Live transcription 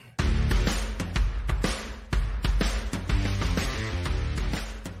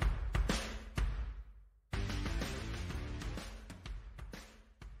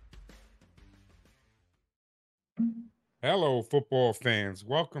Hello, football fans.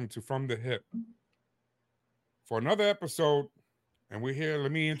 Welcome to From the Hip for another episode. And we're here.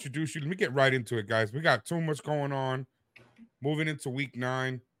 Let me introduce you. Let me get right into it, guys. We got too much going on moving into week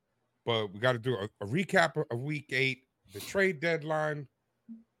 9, but we got to do a recap of week 8, the trade deadline.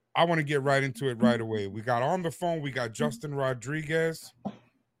 I want to get right into it right away. We got on the phone, we got Justin Rodriguez.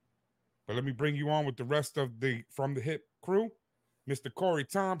 But let me bring you on with the rest of the From the Hip crew. Mr. Corey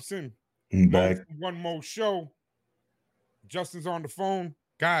Thompson, I'm Mo back. from One Mo Show. Justin's on the phone.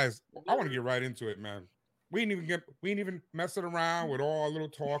 Guys, I want to get right into it, man. We ain't even messing around with all our little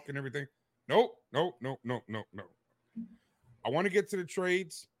talk and everything. Nope, nope, nope, nope, nope, nope. I want to get to the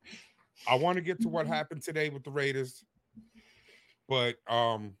trades. I want to get to what happened today with the Raiders. But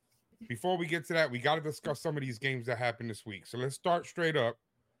before we get to that, we got to discuss some of these games that happened this week. So let's start straight up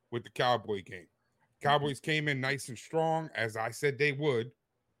with the Cowboy game. Cowboys came in nice and strong, as I said they would.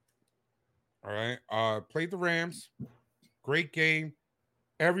 All right. Played the Rams. Great game.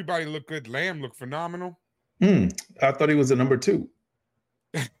 Everybody looked good. Lamb looked phenomenal. I thought he was a number two.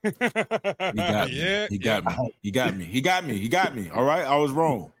 He got me. Yeah, He yeah. got me. He got me. He got me. He got me. All right. I was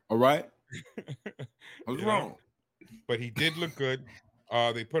wrong. All right. I was You know, wrong. but he did look good.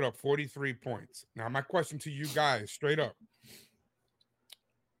 They put up 43 points. Now, my question to you guys, straight up,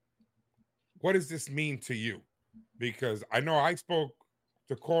 what does this mean to you? Because I know I spoke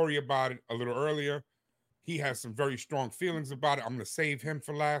to Corey about it a little earlier. He has some very strong feelings about it. I'm going to save him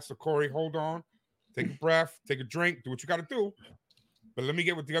for last. So, Corey, hold on. Take a breath, take a drink, do what you got to do. But let me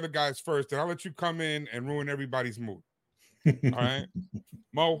get with the other guys first, and I'll let you come in and ruin everybody's mood. All right.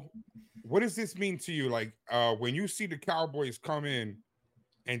 Mo, what does this mean to you? Like when you see the Cowboys come in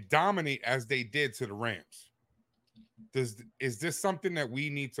and dominate as they did to the Rams, is this something that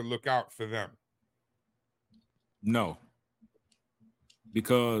we need to look out for them? No,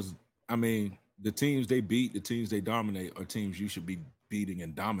 because I mean, the teams they beat, the teams they dominate, are teams you should be beating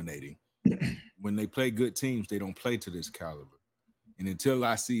and dominating. When they play good teams, they don't play to this caliber. And until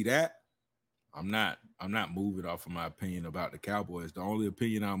I see that, I'm not moving off of my opinion about the Cowboys. The only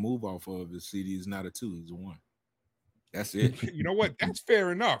opinion I move off of is CD is not a 2, he's a 1. That's it. You know what? That's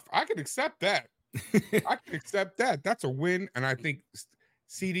fair enough. I can accept that. I can accept that. That's a win. And I think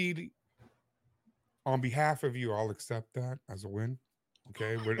CD, on behalf of you, I'll accept that as a win.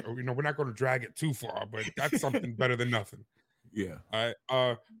 Okay. We're not going to drag it too far, but that's something better than nothing. Yeah. All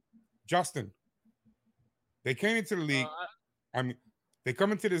right. Justin, they came into the league. I mean, they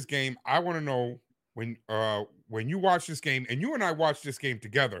come into this game. I want to know when you watch this game, and you and I watched this game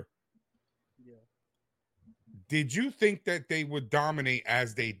together. Yeah. Did you think that they would dominate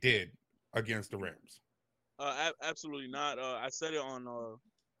as they did against the Rams? Absolutely not. I said it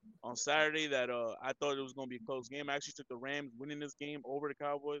on Saturday that I thought it was going to be a close game. I actually took the Rams winning this game over the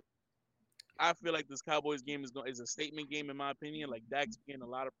Cowboys. I feel like this Cowboys game is a statement game in my opinion. Like Dak's getting a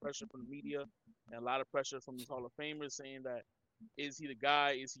lot of pressure from the media and a lot of pressure from these Hall of Famers saying that is he the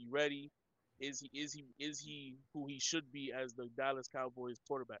guy? Is he ready? Is he who he should be as the Dallas Cowboys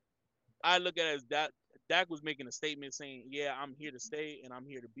quarterback? I look at it as that Dak was making a statement saying, "Yeah, I'm here to stay and I'm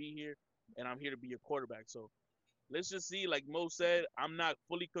here to be here and I'm here to be your quarterback." So let's just see. Like Mo said, I'm not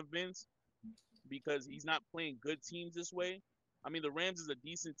fully convinced because he's not playing good teams this way. I mean, the Rams is a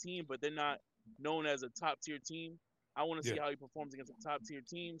decent team, but they're not known as a top tier team. I want to see Yeah, how he performs against a top tier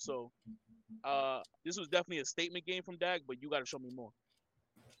team. So this was definitely a statement game from Dak, but you got to show me more.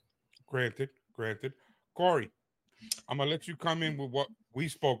 granted, granted. Corey, I'm gonna let you come in with what we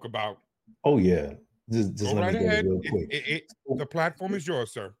spoke about. Oh yeah, just Go let me right get it ahead. real quick. The platform is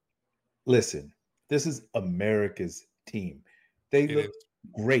yours, sir. Listen, this is America's team. They It is. look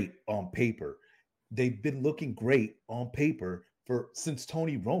great on paper. They've been looking great on paper for since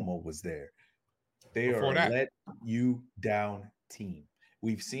Tony Romo was there. They are Before a that, let you down team.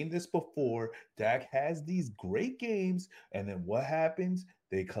 We've seen this before. Dak has these great games, and then what happens?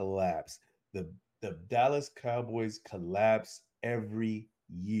 They collapse. The Dallas Cowboys collapse every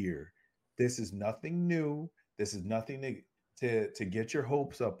year. This is nothing new. This is nothing to get your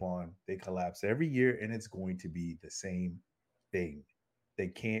hopes up on. They collapse every year, and it's going to be the same thing. They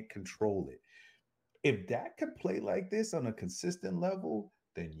can't control it. If Dak could play like this on a consistent level,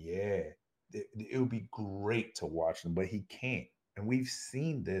 then yeah, it would be great to watch them, but he can't. And we've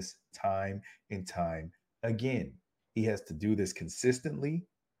seen this time and time again. He has to do this consistently,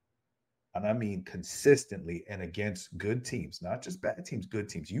 and I mean consistently and against good teams, not just bad teams, good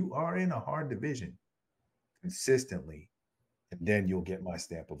teams. You are in a hard division consistently, and then you'll get my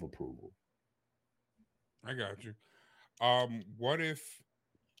stamp of approval. I got you. What if?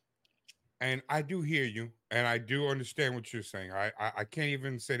 And I do hear you, and I do understand what you're saying. I can't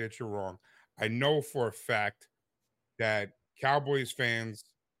even say that you're wrong. I know for a fact that Cowboys fans,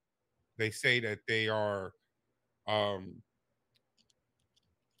 they say that they are,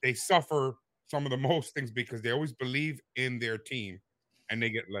 they suffer some of the most things because they always believe in their team and they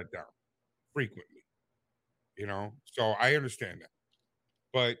get let down frequently, you know? So I understand that.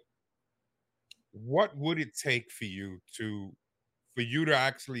 But what would it take for you to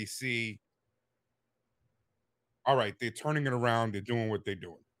actually see, all right, they're turning it around, they're doing what they're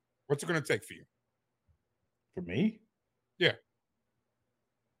doing? What's it going to take for you? For me, Yeah.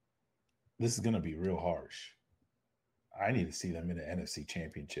 this is going to be real harsh. I need to see them in the NFC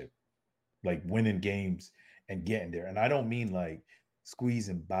Championship, like winning games and getting there. And I don't mean like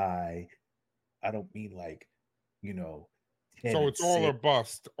squeezing by. I don't mean like, you know, 10 So and it's all or 6.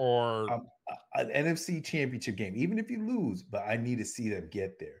 bust or An NFC Championship game, even if you lose, but I need to see them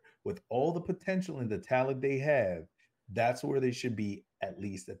get there with all the potential and the talent they have. That's where they should be, at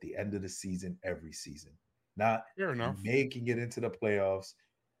least at the end of the season, every season, not fair enough. making it into the playoffs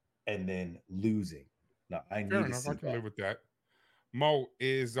and then losing. No, I Fair need to enough. see I can that. live with that. Mo,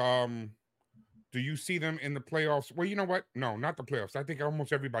 is do you see them in the playoffs? Well, you know what? No, not the playoffs. I think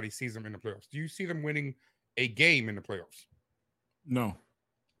almost everybody sees them in the playoffs. Do you see them winning a game in the playoffs? No,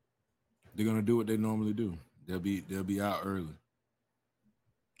 they're gonna do what they normally do. They'll be out early.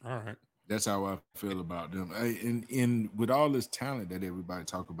 All right. That's how I feel about them. And with all this talent that everybody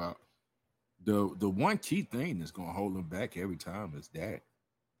talk about, the one key thing that's gonna hold them back every time is that.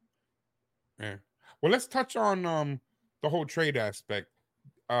 Yeah. Well, let's touch on the whole trade aspect.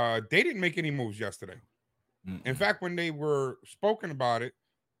 They didn't make any moves yesterday. In fact, when they were spoken about it,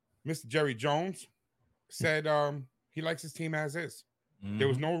 Mr. Jerry Jones said he likes his team as is. There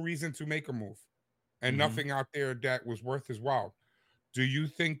was no reason to make a move, and nothing out there that was worth his while. Do you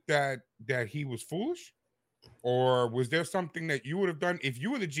think that he was foolish, or was there something that you would have done if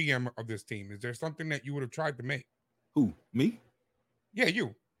you were the GM of this team? Is there something that you would have tried to make? Who, me? Yeah,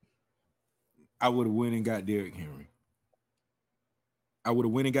 you. I would have went and got Derrick Henry. I would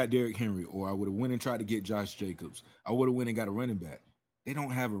have went and got Derrick Henry, or I would have went and tried to get Josh Jacobs. I would have went and got a running back. They don't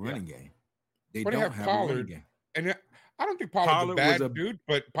have a running game. They But don't have a running game. And I don't think Pollard's a bad dude,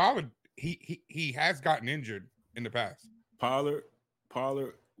 but Pollard he has gotten injured in the past. Pollard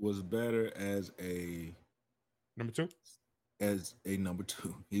was better as a number two. As a number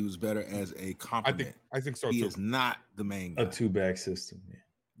two, he was better as a complement. I think so he too. Is not the main guy. A two-back system.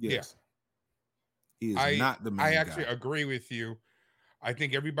 Yeah. Yes. He is not the main guy. I actually agree with you. I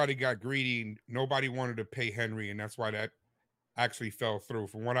think everybody got greedy. Nobody wanted to pay Henry, and that's why that actually fell through.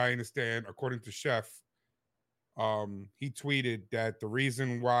 From what I understand, according to Chef, he tweeted that the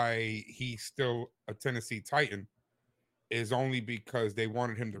reason why he's still a Tennessee Titan is only because they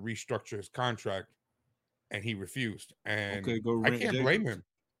wanted him to restructure his contract, and he refused. And okay, go rent I can't Jacobs. blame him.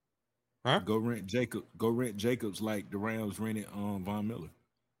 Huh? Go rent Jacobs like the Rams rented Von Miller.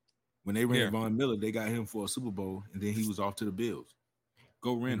 When they rented Von Miller, they got him for a Super Bowl, and then he was off to the Bills.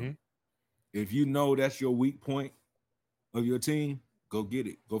 Go rent him. If you know that's your weak point of your team, go get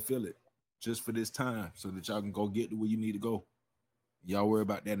it. Go fill it just for this time so that y'all can go get to where you need to go. Y'all worry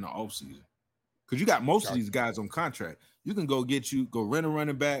about that in the offseason. Because you got most of these guys on contract. You can go rent a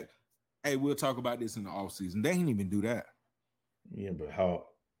running back. Hey, we'll talk about this in the offseason. They ain't even do that. Yeah, but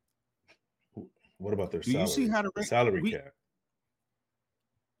what about their do salary? You see how the salary cap?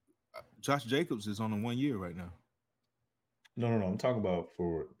 Josh Jacobs is on a 1 year right now. No. I'm talking about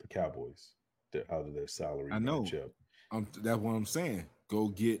for the Cowboys. How do their salary match up? That's what I'm saying. Go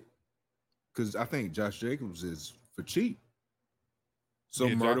get, because I think Josh Jacobs is for cheap. So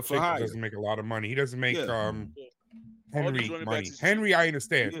murder for hire. Doesn't make a lot of money. He doesn't make Henry money. Henry, I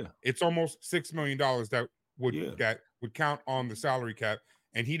understand. Yeah. It's almost $6 million that would count on the salary cap,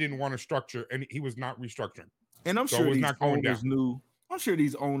 and he didn't want to structure, and he was not restructuring. And I'm sure these owners knew. I'm sure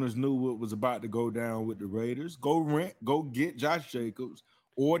these owners knew what was about to go down with the Raiders. Go get Josh Jacobs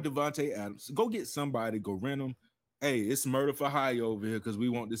or Devontae Adams. Go get somebody, go rent them. Hey, it's murder for hire over here because we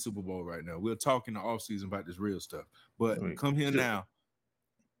want this Super Bowl right now. We'll talk in the offseason about this real stuff. But come here now.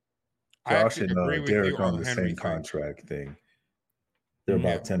 Josh and Derek on the same contract thing. They're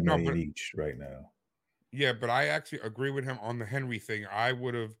about $10 million each right now. Yeah, but I actually agree with him on the Henry thing. I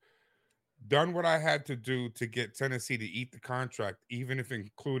would have done what I had to do to get Tennessee to eat the contract, even if it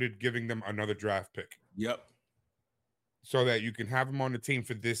included giving them another draft pick. Yep. So that you can have him on the team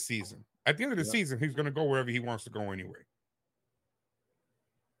for this season. At the end of the season, he's going to go wherever he wants to go anyway.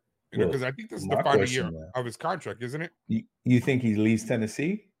 Because I think this is the final year of his contract, isn't it? You think he leaves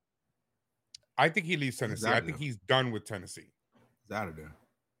Tennessee? I think he leaves Tennessee. I think he's done with Tennessee. He's out of there.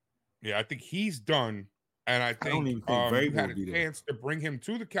 Yeah, I think he's done. And I think you had a chance to bring him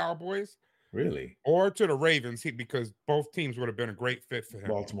to the Cowboys. Really? or to the Ravens, because both teams would have been a great fit for him.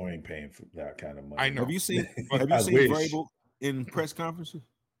 Baltimore ain't paying for that kind of money. I know. Have you seen I wish. Vrabel in press conferences?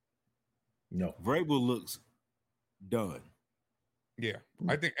 No. Vrabel looks done. Yeah,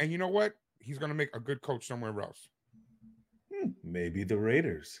 I think, and you know what? He's going to make a good coach somewhere else. Maybe the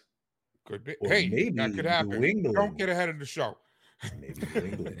Raiders. Could be. Or Hey, maybe that could New happen. England. Don't get ahead of the show. Maybe New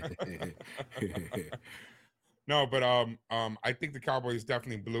England. No, but I think the Cowboys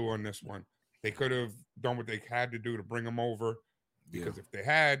definitely blew on this one. They could have done what they had to do to bring him over, because if they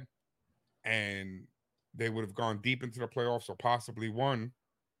had, and they would have gone deep into the playoffs or possibly won,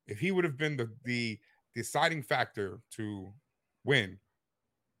 if he would have been the deciding factor to win,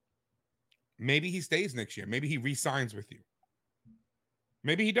 maybe he stays next year. Maybe he re-signs with you.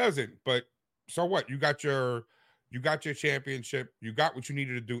 Maybe he doesn't, but so what? You got your championship. You got what you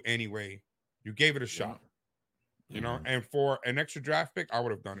needed to do anyway. You gave it a shot. You know, and for an extra draft pick, I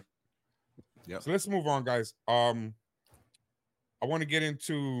would have done it. Yeah. So let's move on, guys. I want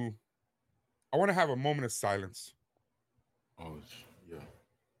to have a moment of silence. Oh, yeah.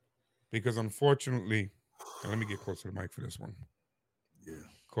 Because unfortunately, and let me get closer to the mic for this one. Yeah.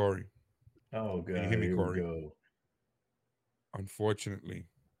 Corey. Oh, God. Can you hear me, Corey? Go. Unfortunately,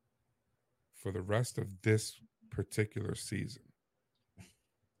 for the rest of this particular season,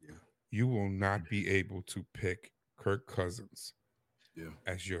 you will not be able to pick Kirk Cousins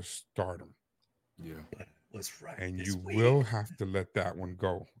as your starter. Yeah. But let's right. And you will have to let that one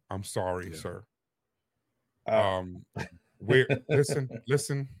go. I'm sorry, sir.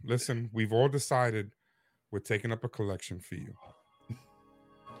 Listen. We've all decided we're taking up a collection for you.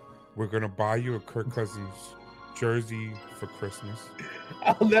 We're gonna buy you a Kirk Cousins jersey for Christmas.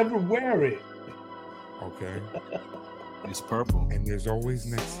 I'll never wear it. Okay. It's purple. And there's always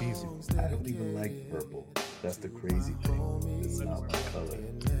next season. I don't even like purple. That's the crazy thing. It's not my color.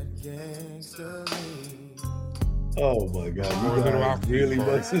 Oh my God. You guys really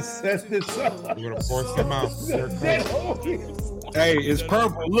must have set this up. We're gonna force them out. Hey, it's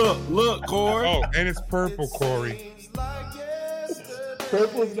purple. Look, Corey. Oh, and it's purple, Corey.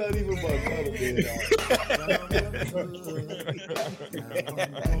 Purple's not even my color, man.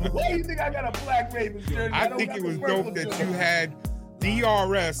 Why do you think I got a black Ravens jersey? I think it was dope that you had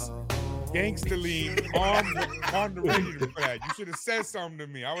DRS Gangsta Lean on the radio for that. You should have said something to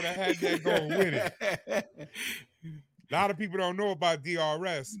me. I would have had that going with it. A lot of people don't know about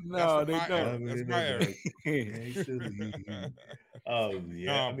DRS. No, they don't. That's my era.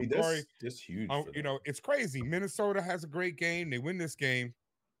 Yeah. I mean, that's huge. You know, it's crazy. Minnesota has a great game. They win this game.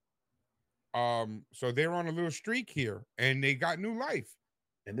 So they're on a little streak here, and they got new life.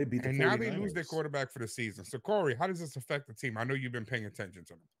 And they beat the 49ers. Now they lose their quarterback for the season. So, Corey, how does this affect the team? I know you've been paying attention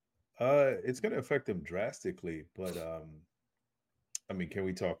to them. It's going to affect them drastically, but I mean, can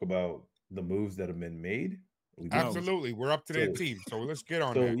we talk about the moves that have been made? Absolutely, we're up to their team, so let's get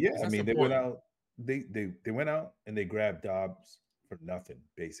on that. Yeah, I mean, they went out. They went out and they grabbed Dobbs for nothing.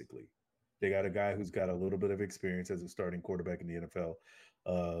 Basically, they got a guy who's got a little bit of experience as a starting quarterback in the NFL.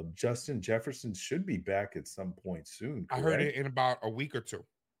 Justin Jefferson should be back at some point soon. Correct? I heard it in about a week or two.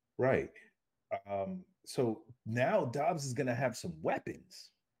 Right. So now Dobbs is going to have some weapons,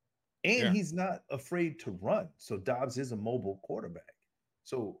 and he's not afraid to run. So Dobbs is a mobile quarterback.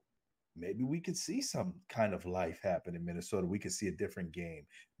 So maybe we could see some kind of life happen in Minnesota. We could see a different game.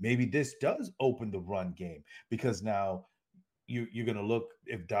 Maybe this does open the run game, because now you're going to look,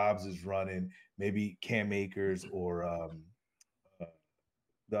 if Dobbs is running, maybe Cam Akers or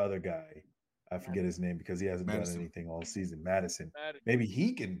the other guy, I forget his name because he hasn't done anything all season, Madison. Maybe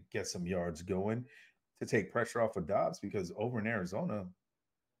he can get some yards going to take pressure off of Dobbs, because over in Arizona,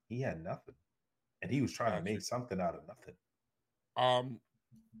 he had nothing. And he was trying to make something out of nothing.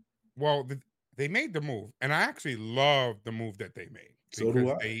 Well, they made the move, and I actually love the move that they made. So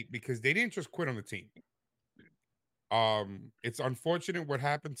do I. Because they didn't just quit on the team. It's unfortunate what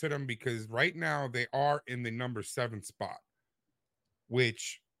happened to them, because right now they are in the number 7 spot,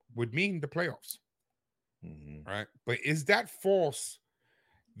 which would mean the playoffs. Right? But is that false?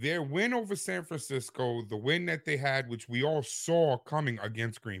 Their win over San Francisco, the win that they had, which we all saw coming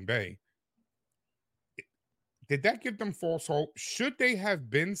against Green Bay, did that give them false hope? Should they have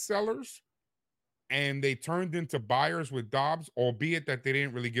been sellers and they turned into buyers with Dobbs, albeit that they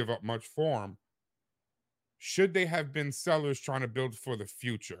didn't really give up much for him? Should they have been sellers trying to build for the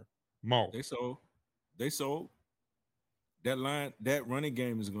future? Mo. They sold. That running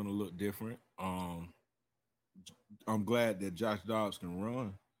game is going to look different. I'm glad that Josh Dobbs can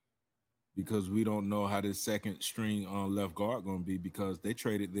run, because we don't know how this second string on left guard going to be, because they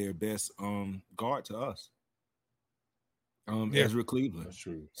traded their best guard to us. Yeah. Ezra Cleveland. That's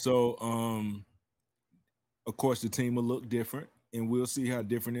true. So, of course, the team will look different, and we'll see how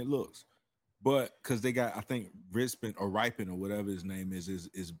different it looks. But because they got, I think Ripon or whatever his name is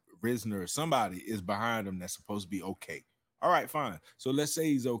Risner or somebody is behind him that's supposed to be okay. All right, fine. So let's say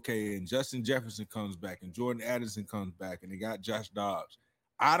he's okay, and Justin Jefferson comes back, and Jordan Addison comes back, and they got Josh Dobbs.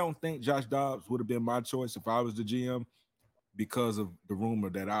 I don't think Josh Dobbs would have been my choice if I was the GM because of the rumor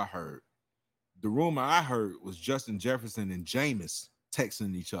that I heard. The rumor I heard was Justin Jefferson and Jameis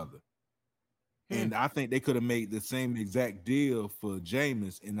texting each other. And I think they could have made the same exact deal for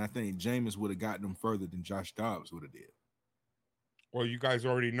Jameis, and I think Jameis would have gotten them further than Josh Dobbs would have did. Well, you guys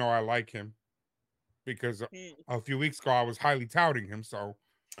already know I like him because a few weeks ago I was highly touting him. So,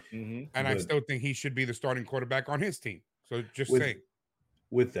 and I still think he should be the starting quarterback on his team. So just saying.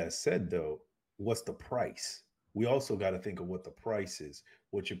 With that said, though, what's the price? We also got to think of what the price is.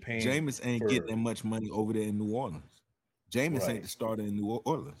 What you're paying. Jameis ain't getting that much money over there in New Orleans. Jameis ain't the starter in New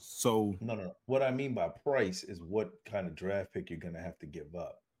Orleans. So no. What I mean by price is what kind of draft pick you're going to have to give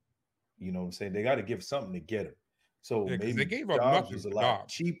up. You know what I'm saying? They got to give something to get him. So maybe they gave up Dobbs nothing was a for lot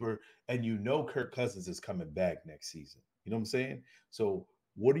Dobbs. cheaper, and you know Kirk Cousins is coming back next season. You know what I'm saying? So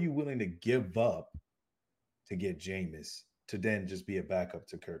what are you willing to give up to get Jameis to then just be a backup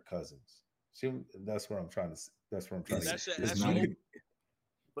to Kirk Cousins? See, that's what I'm trying to. That's what I'm trying to say.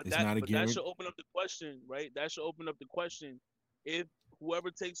 But that should open up the question, right? That should open up the question. If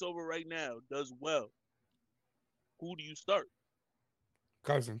whoever takes over right now does well, who do you start?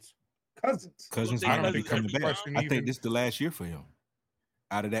 Cousins. Cousins I don't be coming back. I think this is the last year for him.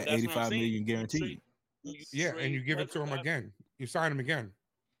 Out of that 85 million guaranteed. Yeah, and you give it to him again. You sign him again.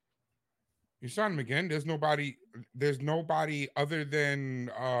 There's nobody other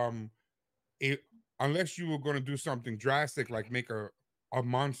than unless you were going to do something drastic like make a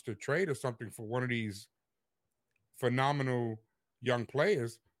monster trade or something for one of these phenomenal young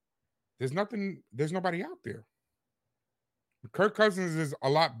players. There's nobody out there. Kirk Cousins is a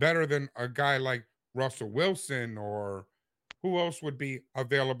lot better than a guy like Russell Wilson, or who else would be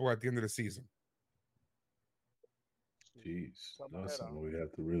available at the end of the season. Jeez, that's something we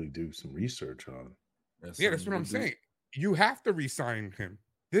have to really do some research on. That's what I'm saying. You have to re-sign him.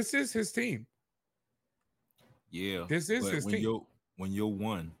 This is his team. Yeah, this is his team. When your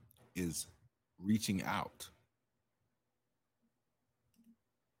one is reaching out,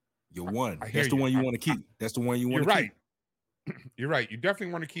 your one. That's the one you want to keep. That's the one you want to keep. You're right. You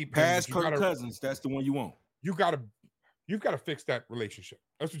definitely want to keep past Kirk Cousins. That's the one you want. You've got to fix that relationship.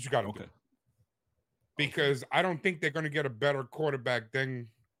 That's what you got to do. Because I don't think they're going to get a better quarterback than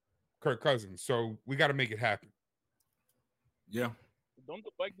Kirk Cousins. So we got to make it happen. Yeah. Don't the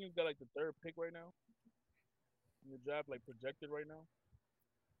Vikings got like the third pick right now in the draft, like projected right now?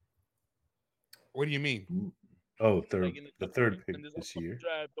 What do you mean? Oh, the third pick this year.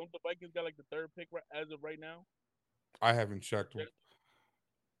 Draft, don't the Vikings got like the third pick as of right now? I haven't checked.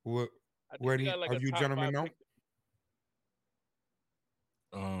 What any of you gentlemen know?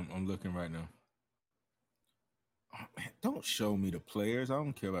 I'm looking right now. Oh, man, don't show me the players. I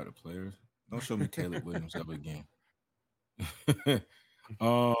don't care about the players. Don't show me Caleb Williams ever again.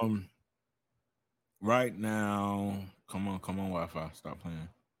 Right now, come on, Wi-Fi. Stop playing.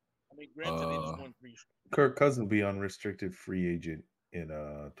 I mean, granted, they just won 3 straight. Kirk Cousins will be unrestricted free agent in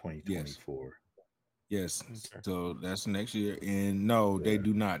 2024. Yes. Okay. So that's next year. And no, they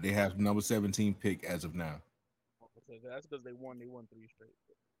do not. They have number 17 pick as of now. That's because they won 3 straight.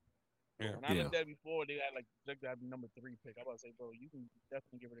 Yeah. When I looked at before, they had like projected to have the number 3 pick. I was about to say, bro, you can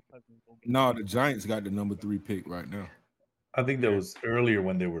definitely give it a Cousins. No, the Giants got the number 3 pick right now. I think that was earlier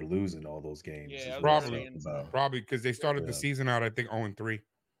when they were losing all those games. Yeah, probably because they started the season out, I think, 0-3.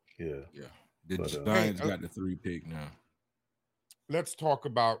 Yeah. The Giants got the 3 pick now. Let's talk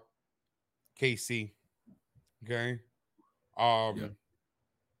about KC. Okay. I'm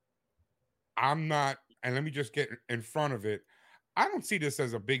not, and let me just get in front of it. I don't see this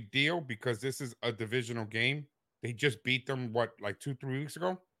as a big deal because this is a divisional game. They just beat them, like 2-3 weeks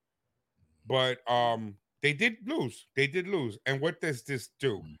ago? But they did lose. And what does this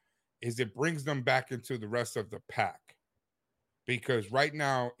do? Is it brings them back into the rest of the pack. Because right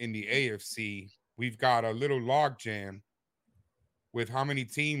now in the AFC, we've got a little log jam with how many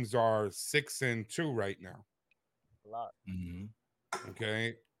teams are 6-2 right now. A lot. Mm-hmm.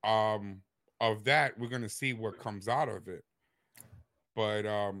 Okay. Of that, we're going to see what comes out of it. But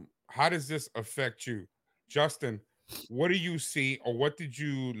how does this affect you? Justin, what do you see or what did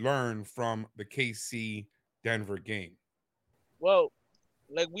you learn from the KC Denver game? Well,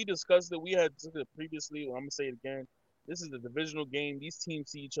 like we discussed it, we had previously, I'm going to say it again. This is a divisional game. These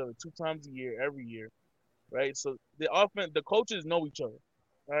teams see each other 2 times a year, every year. right? So the offense, the coaches know each other,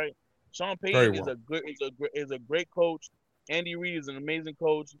 right? Sean Very Payton well. is a great coach. Andy Reid is an amazing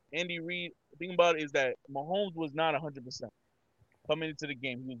coach. Andy Reid, the thing about it is that Mahomes was not 100% coming into the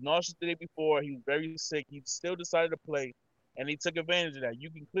game. He was nauseous the day before. He was very sick. He still decided to play, and he took advantage of that. You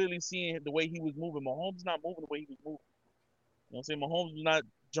can clearly see the way he was moving. Mahomes is not moving the way he was moving. You know what I'm saying? Mahomes was not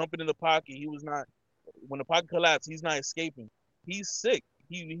jumping in the pocket. He was not when the pocket collapsed. He's not escaping. He's sick.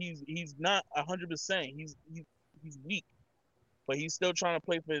 He's not 100%. He's weak, but he's still trying to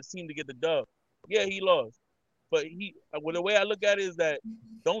play for his team to get the dub. Yeah, he lost, but well, the way I look at it is that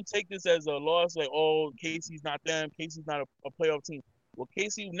don't take this as a loss. Like, oh, Casey's not them. Casey's not a playoff team. Well,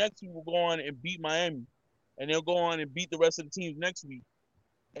 Casey next week will go on and beat Miami, and they'll go on and beat the rest of the teams next week.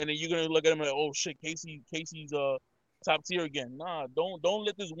 And then you're gonna look at him like, oh shit, Casey's top tier again. Nah, don't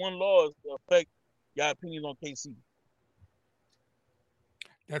let this one loss affect your opinions on KC.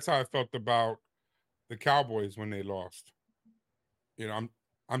 That's how I felt about the Cowboys when they lost. You know,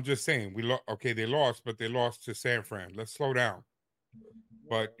 I'm just saying okay, they lost, but they lost to San Fran. Let's slow down.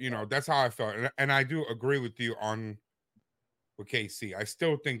 But that's how I felt, and I do agree with you with KC. I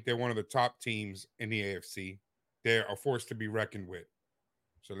still think they're one of the top teams in the AFC. They're a force to be reckoned with.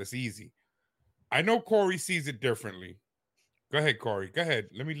 So that's easy. I know Corey sees it differently. Go ahead, Corey. Go ahead.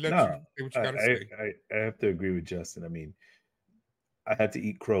 Let you say what you got to say. I have to agree with Justin. I mean, I had to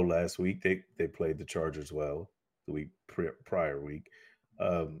eat crow last week. They played the Chargers well the prior week.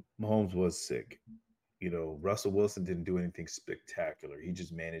 Mahomes was sick. Russell Wilson didn't do anything spectacular. He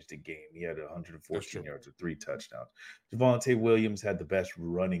just managed the game. He had 114 yards with 3 touchdowns. Javonte Williams had the best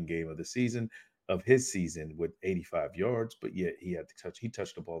running game of his season with 85 yards, but yet he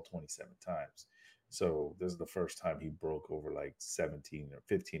touched the ball 27 times. So this is the first time he broke over like 17 or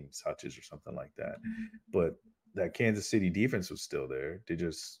 15 touches or something like that. But that Kansas City defense was still there.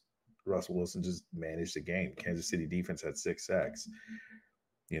 Russell Wilson just managed the game. Kansas City defense had 6 sacks.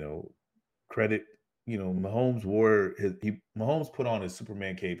 Credit, Mahomes put on his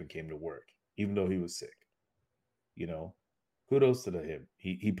Superman cape and came to work, even though he was sick. Kudos to him.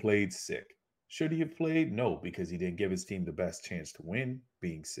 He played sick. Should he have played? No, because he didn't give his team the best chance to win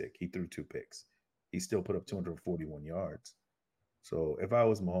being sick. He threw 2 picks. He still put up 241 yards. So if I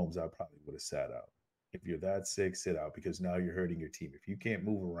was Mahomes, I probably would have sat out. If you're that sick, sit out, because now you're hurting your team. If you can't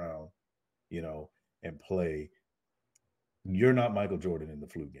move around, and play, you're not Michael Jordan in the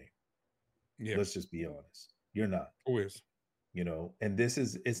flu game. Yeah. Let's just be honest. You're not. Who is? And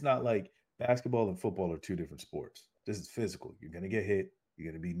it's not like basketball and football are 2 different sports. This is physical. You're going to get hit.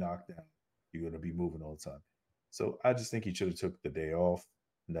 You're going to be knocked down. You're going to be moving all the time. So I just think he should have took the day off,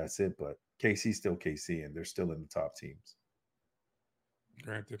 and that's it. But KC's still KC, and they're still in the top teams.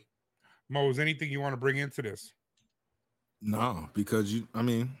 Granted. Mo, is anything you want to bring into this? No, because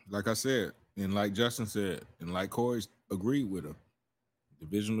like I said, and like Justin said, and like Corey agreed with him,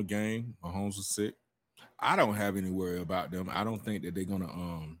 divisional game, Mahomes was sick. I don't have any worry about them. I don't think that they're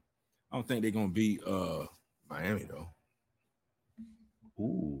gonna beat Miami though.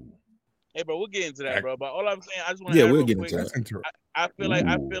 Ooh. Hey, bro, we'll get into that, bro. But all I'm saying, I just want to we'll get into that. I feel like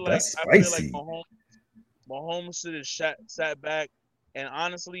Mahomes should have sat back. And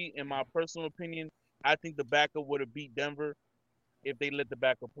honestly, in my personal opinion, I think the backup would have beat Denver if they let the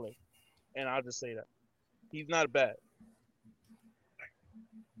backup play. And I'll just say that he's not bad.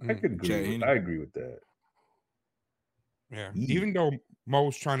 I agree with that. Yeah. Even though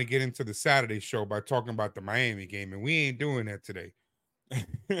Mo's trying to get into the Saturday show by talking about the Miami game, and we ain't doing that today.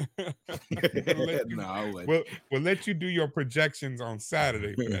 We'll let you do your projections on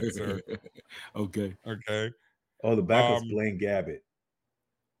Saturday for that, sir. Okay. Oh, the backup's Blaine Gabbert.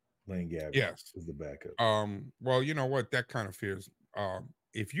 Yes, is the backup. Well, you know what? That kind of fears.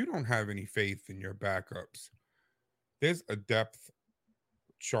 If you don't have any faith in your backups, there's a depth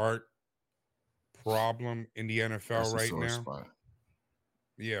chart problem in the NFL right now. Spot.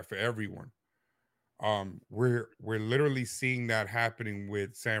 Yeah, for everyone. We're literally seeing that happening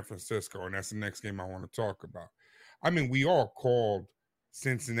with San Francisco, and that's the next game I want to talk about. I mean, we all called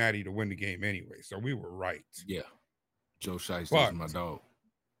Cincinnati to win the game anyway, so we were right. Yeah, Joe Shiesty is my dog.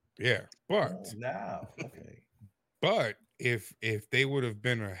 Yeah, but okay. But if they would have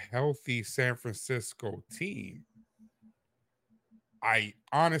been a healthy San Francisco team, I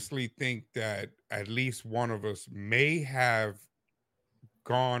honestly think that at least one of us may have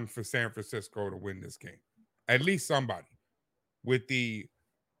gone for San Francisco to win this game. At least somebody with the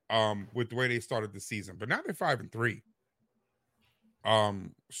way they started the season. But now they're 5-3.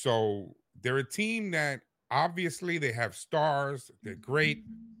 So they're a team that obviously they have stars, they're great,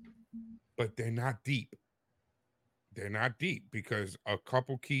 but they're not deep. They're not deep because a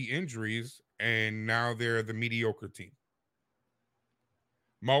couple key injuries and now they're the mediocre team.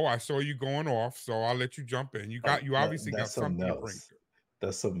 Mo, I saw you going off, so I'll let you jump in. You obviously got That's something something to bring else. to it.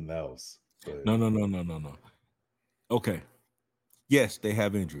 That's something else. But No. Okay. Yes, they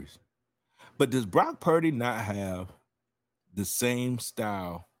have injuries. But does Brock Purdy not have the same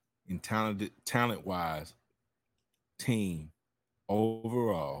style and talent-wise team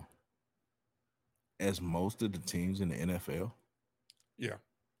overall as most of the teams in the NFL? Yeah.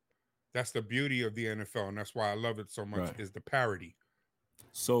 That's the beauty of the NFL, and that's why I love it so much, Right. is the parity.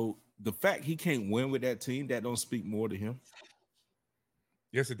 So the fact he can't win with that team, that don't speak more to him?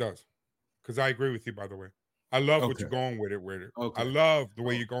 Yes, it does. Because I agree with you, by the way. I love what Okay. you're going with it. I Okay. love the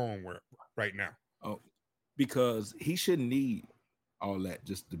way Oh. you're going with it right now. Oh, because he shouldn't need all that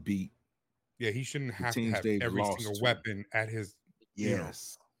just to beat Yeah, he shouldn't the have to teams have they've every lost single to. weapon at his,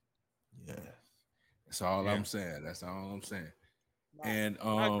 Yes. Yes. That's all Yeah. I'm saying. That's all I'm saying. Nah, And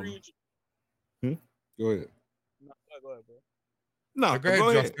I agree with you. Go ahead. Nah, go ahead, bro. No, Go ahead, go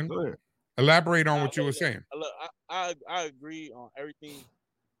ahead. Justin. Go ahead. Elaborate on what you were Look, saying. I agree on everything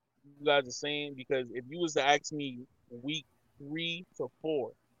you guys are saying, because if you was to ask me week 3 to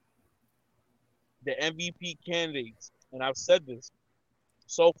 4, the MVP candidates, and I've said this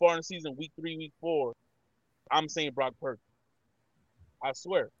so far in the season, week 3, week 4, I'm saying Brock Purdy. I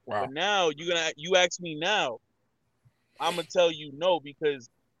swear. Wow. But now you ask me now, I'm gonna tell you no, because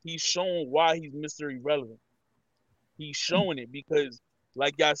he's showing why he's Mr. Irrelevant. He's showing it because,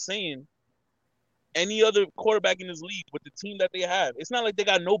 like y'all saying, any other quarterback in this league with the team that they have, it's not like they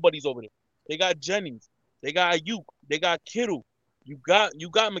got nobodies over there. They got Jennings, they got Ayuk, they got Kittle. You got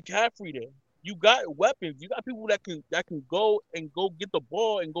McCaffrey there. You got weapons. You got people that can go get the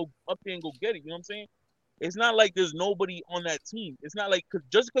ball and go up there and go get it. You know what I'm saying? It's not like there's nobody on that team. It's not like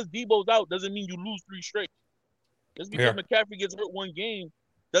just because Debo's out doesn't mean you lose 3 straight. Just because Yeah. McCaffrey gets hurt one game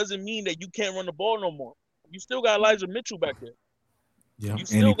doesn't mean that you can't run the ball no more. You still got Elijah Mitchell back there. Yeah. You And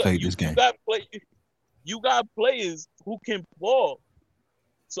still he got played this game. you got players who can ball.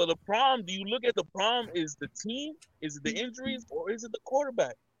 So the problem, do you look at the problem, is the team, is it the injuries, or is it the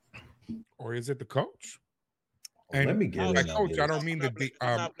quarterback? Or is it the coach? let And me get by in on coach, this. I don't mean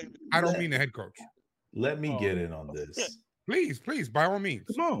I don't mean the head coach. Let me Oh. get in on this. Please, by all means.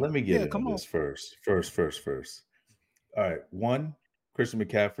 Come on. Let me get in come on this first. All right. One, Christian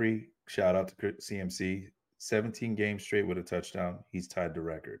McCaffrey, shout out to CMC. 17 games straight with a touchdown. He's tied the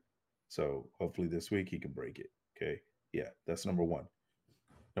record. So hopefully this week he can break it. Okay. Yeah, that's number one.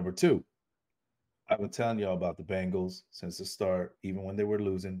 Number two, I've been telling y'all about the Bengals since the start. Even when they were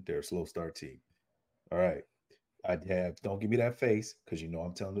losing, they're a slow start team. All right. Don't give me that face, because you know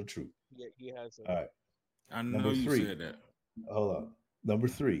I'm telling the truth. Yeah, he has All right. I know Number you three. said that. Hold up. Number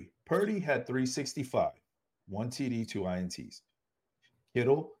 3, Purdy had 365, 1 TD, 2 INTs.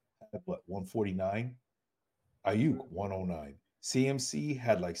 Kittle had what, 149? Ayuk, 109. CMC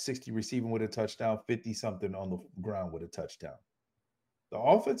had like 60 receiving with a touchdown, 50 something on the ground with a touchdown. The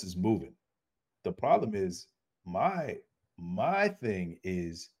offense is moving. The problem is my thing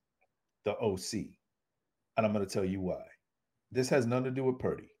is the OC. And I'm going to tell you why. This has nothing to do with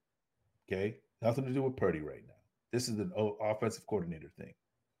Purdy. Okay? Nothing to do with Purdy right now. This is an offensive coordinator thing.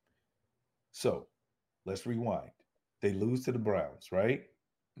 So let's rewind. They lose to the Browns, right?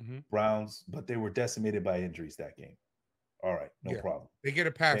 Mm-hmm. Browns, but they were decimated by injuries that game. All right, no problem. They get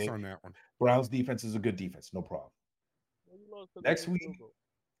a pass on that one. Browns defense is a good defense, no problem. Next week,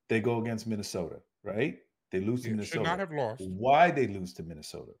 they go against Minnesota, right? They lose to Minnesota. Should not have lost. Why they lose to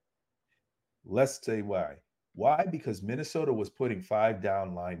Minnesota? Let's say why. Why? Because Minnesota was putting 5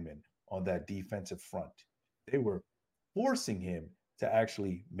 down linemen on that defensive front. They were forcing him to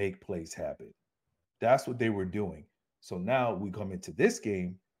actually make plays happen. That's what they were doing. So now we come into this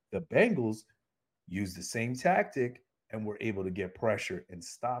game, the Bengals used the same tactic and were able to get pressure and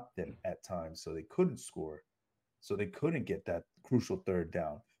stop them at times so they couldn't score. So they couldn't get that crucial third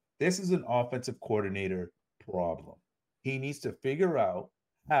down. This is an offensive coordinator problem. He needs to figure out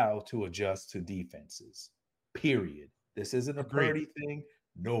how to adjust to defenses. Period. This isn't a Purdy thing.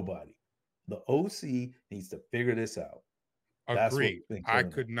 Nobody. The OC needs to figure this out. Agreed. I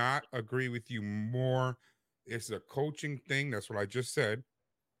could not agree with you more. It's a coaching thing. That's what I just said.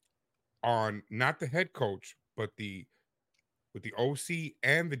 On not the head coach, but with the OC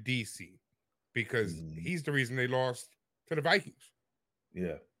and the DC, because he's the reason they lost to the Vikings.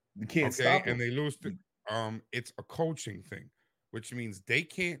 Yeah, you can't stop them. And they lose to. It's a coaching thing, which means they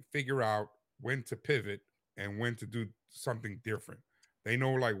can't figure out when to pivot and when to do something different. They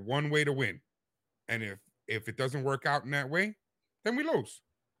know like one way to win, and if it doesn't work out in that way, then we lose.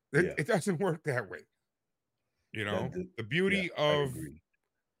 It doesn't work that way. You know, the beauty of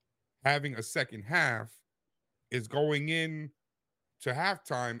having a second half is going in to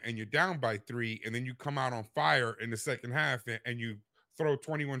halftime and you're down by 3, and then you come out on fire in the second half and you throw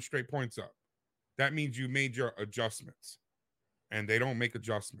 21 straight points up. That means you made your adjustments, and they don't make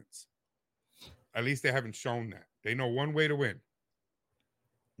adjustments. At least they haven't shown that. They know one way to win.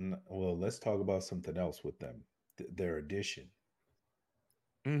 Well, let's talk about something else with them. Their addition.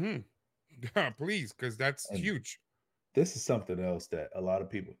 Please, because that's And huge. this is something else that a lot of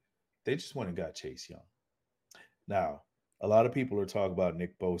people, they just went and got Chase Young. Now, a lot of people are talking about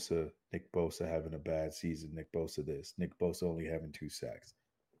Nick Bosa having a bad season, Nick Bosa this, Nick Bosa only having 2 sacks.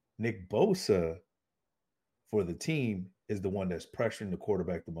 Nick Bosa for the team is the one that's pressuring the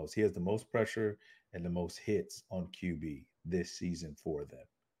quarterback the most. He has the most pressure and the most hits on QB this season for them.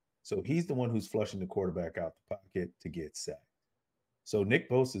 So he's the one who's flushing the quarterback out the pocket to get sacked. So Nick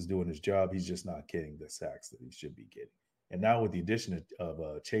Bosa is doing his job. He's just not getting the sacks that he should be getting. And now with the addition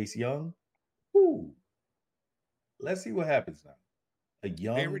of Chase Young, let's see what happens now. They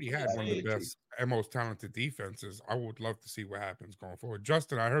already had one of the best and most talented defenses. I would love to see what happens going forward.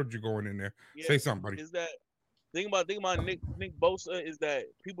 Justin, I heard you going in there. Say something, buddy. Is that thing about Nick Bosa is that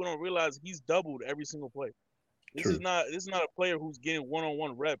people don't realize he's doubled every single play. This is not a player who's getting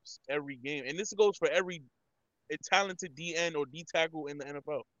one-on-one reps every game, and this goes for every talented DN or D tackle in the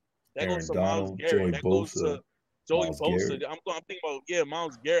NFL. That Aaron goes to Donald, Myles Garrett. Joey That Bosa, goes to Joey Myles Bosa. Garrett. I'm thinking about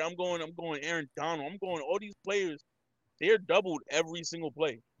Myles Garrett. I'm going Aaron Donald. I'm going all these players. They're doubled every single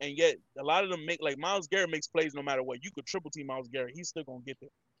play, and yet a lot of them make like Myles Garrett makes plays no matter what. You could triple team Myles Garrett, he's still gonna get there.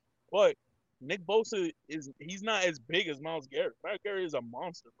 But Nick Bosa he's not as big as Myles Garrett. Myles Garrett is a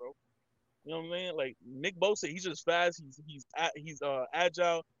monster, bro. You know what I'm saying? Like Nick Bosa, he's just fast. He's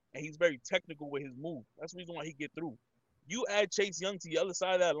agile, and he's very technical with his move. That's the reason why he get through. You add Chase Young to the other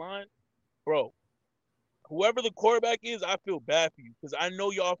side of that line, bro. Whoever the quarterback is, I feel bad for you because I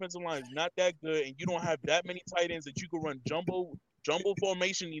know your offensive line is not that good, and you don't have that many tight ends that you can run jumbo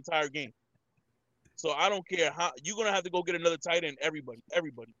formation the entire game. So I don't care how you're gonna have to go get another tight end. Everybody.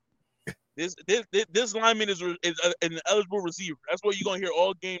 This lineman is an eligible receiver. That's what you're gonna hear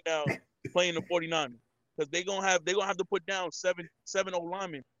all game now playing the 49ers because they're gonna have to put down seven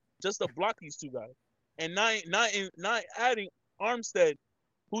linemen just to block these 2 guys, and not adding Armstead,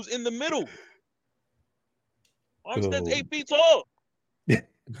 who's in the middle. Armstead's 8 feet tall. He's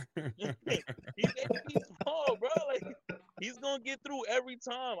 8 feet tall, bro. Like he's gonna get through every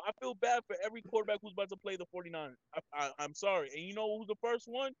time. I feel bad for every quarterback who's about to play the 49ers. I'm sorry. And you know who's the first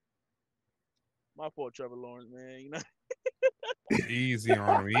one? My fault, Trevor Lawrence, man. You know. Easy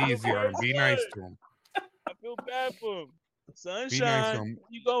on him. Easy on him. Be nice to him. I feel bad for him. Sunshine. Be nice to him. Where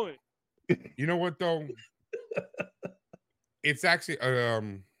you going? You know what though? It's actually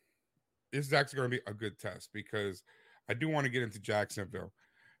this is actually going to be a good test because I do want to get into Jacksonville.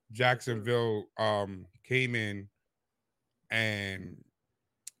 Jacksonville came in and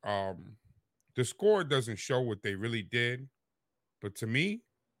the score doesn't show what they really did, but to me,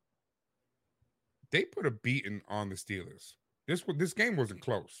 they put a beating on the Steelers. This game wasn't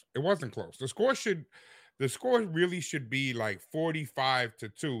close. It wasn't close. The score really should be like 45-2,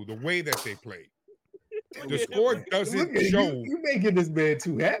 the way that they played. The score doesn't show. You making this man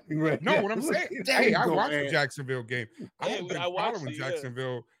too happy right now. No, what I'm saying. Hey, I watched the Jacksonville game. I have been following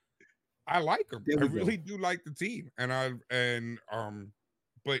Jacksonville. I like them. I really do like the team, but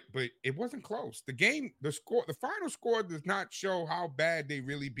it wasn't close. The game, the final score does not show how bad they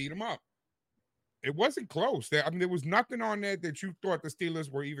really beat them up. It wasn't close. There was nothing on there that you thought the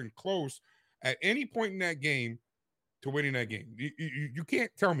Steelers were even close at any point in that game to winning that game. You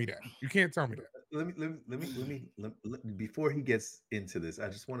can't tell me that. You can't tell me that. Let me before he gets into this, I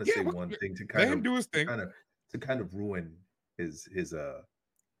just want to say one thing to kind of do his thing. To kind of ruin his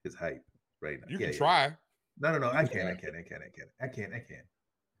hype right now. You can try. No. I can't.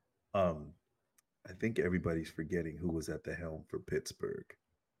 I think everybody's forgetting who was at the helm for Pittsburgh.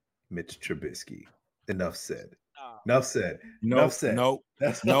 Mitch Trubisky. Enough said. Enough said. No.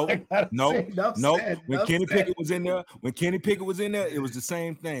 When Kenny Pickett was in there, it was the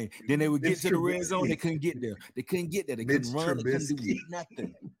same thing. Then they would get to the red zone, they couldn't get there. They couldn't run, they couldn't do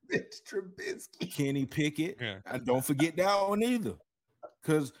nothing. Mitch Trubisky. Kenny Pickett. Yeah. And don't forget that one either.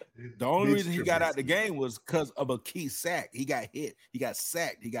 Because the only reason he got out the game was because of a key sack. He got hit. He got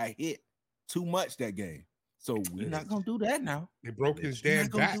sacked. He got hit too much that game. So we're not gonna do that now. They broke his damn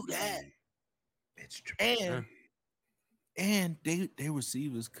back. Do that. And they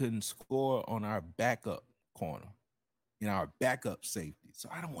receivers couldn't score on our backup corner, in our backup safety. So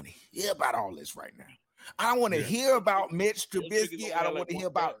I don't want to hear about all this right now. I don't want to hear about Mitch Trubisky. I don't want to hear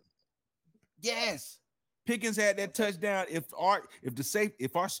about Pickens had that touchdown, if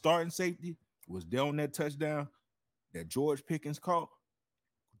our starting safety was there on that touchdown that George Pickens caught,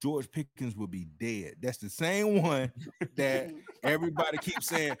 George Pickens would be dead. That's the same one that everybody keeps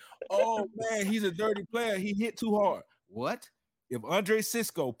saying, oh man, he's a dirty player. He hit too hard. What? If Andre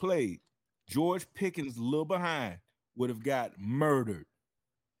Cisco played, George Pickens, a little behind, would have got murdered.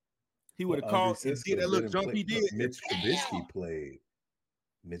 He would have called and did that little jump he did. Mitch Trubisky played.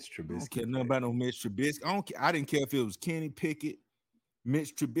 Mitch Trubisky. I don't care nothing about no Mitch Trubisky. I didn't care if it was Kenny Pickett,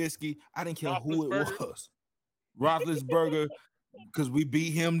 Mitch Trubisky. I didn't care who it was. Roethlisberger, because we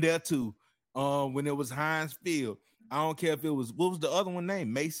beat him there too. When it was Heinz Field. I don't care if it was, what was the other one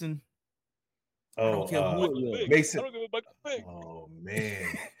named? Mason. Oh, I don't care who it was. Mason. I don't give a fuck. Oh man.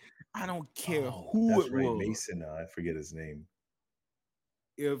 I don't care who it was. Mason. I forget his name.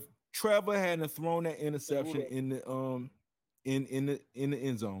 If Trevor hadn't thrown that interception in the in the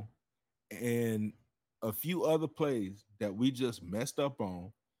end zone and a few other plays that we just messed up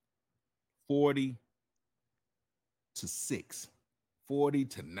on, 40-6,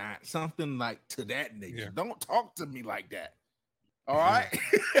 40-9, something like to that nature. Yeah. Don't talk to me like that. All right.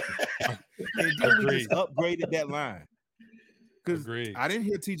 And then we just upgraded that line. Because I didn't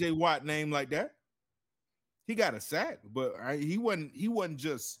hear TJ Watt name like that. He got a sack, but he wasn't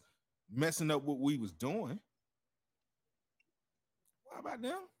just messing up what we was doing. What about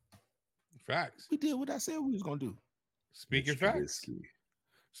them? Facts. We did what I said we was gonna do. Speaking facts.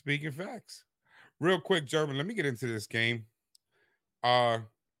 Real quick, German, let me get into this game.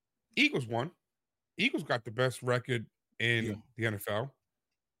 Eagles won. Eagles got the best record in the NFL.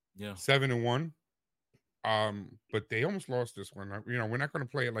 Yeah. 7-1. But they almost lost this one. You know, we're not going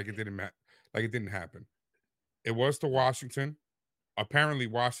to play it like it didn't happen. It was to Washington. Apparently,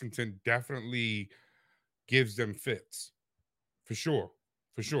 Washington definitely gives them fits. For sure.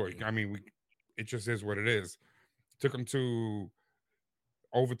 I mean, it just is what it is. Took them to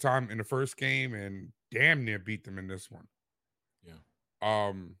overtime in the first game and damn near beat them in this one. Yeah.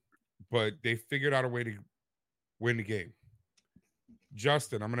 But they figured out a way to win the game.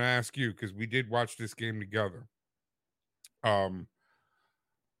 Justin, I'm going to ask you because we did watch this game together.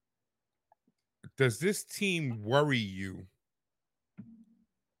 Does this team worry you,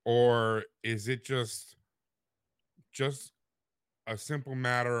 or is it just a simple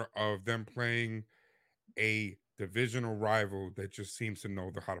matter of them playing a divisional rival that just seems to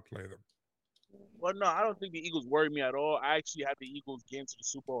know how to play them? Well, no, I don't think the Eagles worry me at all. I actually have the Eagles getting to the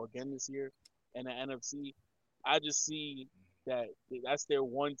Super Bowl again this year in the NFC. I just see that's their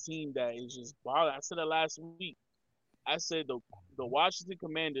one team that is just bothering. I said it last week. I said the Washington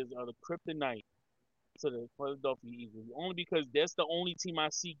Commanders are the kryptonite to the Philadelphia Eagles, only because that's the only team I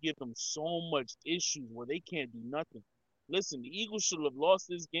see give them so much issues where they can't do nothing. Listen, the Eagles should have lost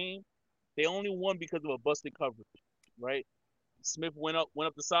this game. They only won because of a busted coverage, right? Smith went up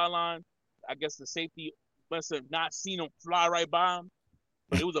the sideline. I guess the safety must have not seen him fly right by him,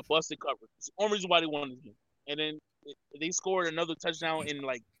 but it was a busted coverage. It's the only reason why they won this game. And then they scored another touchdown in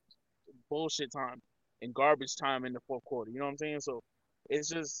like bullshit time, in garbage time in the fourth quarter. You know what I'm saying? So it's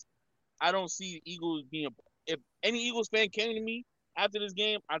just, I don't see the Eagles being. If any Eagles fan came to me after this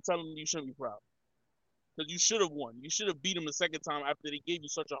game, I tell them you shouldn't be proud because you should have won. You should have beat them the second time after they gave you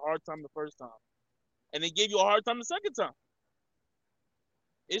such a hard time the first time, and they gave you a hard time the second time.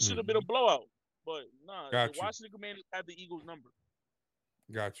 It should have been a blowout, but nah. The Washington Commanders had the Eagles number.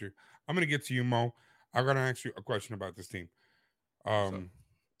 Got you. I'm gonna get to you, Mo. I'm gonna ask you a question about this team.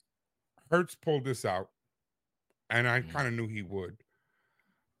 Hurts pulled this out, and I kind of knew he would.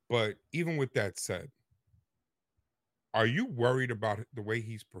 But even with that said, are you worried about the way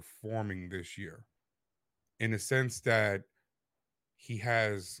he's performing this year? In the sense that he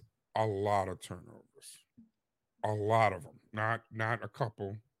has a lot of turnovers. A lot of them. Not a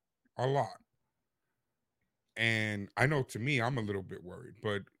couple. A lot. And I know to me, I'm a little bit worried.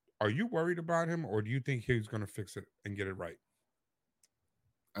 But are you worried about him, or do you think he's going to fix it and get it right?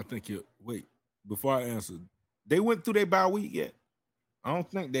 I think wait, before I answer, they went through their bye week yet? I don't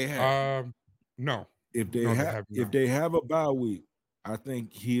think they have. No. If they have a bye week, I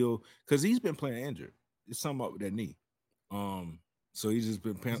think because he's been playing injured. It's something up with that knee. So he's just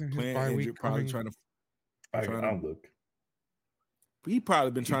been playing injured, probably trying to look. He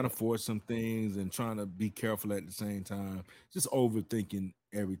probably been trying to force some things and trying to be careful at the same time, just overthinking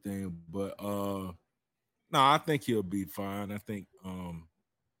everything. But no, I think he'll be fine. I think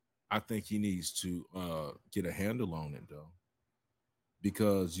he needs to get a handle on it though,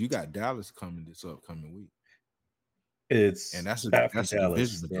 because you got Dallas coming this upcoming week. That's a Dallas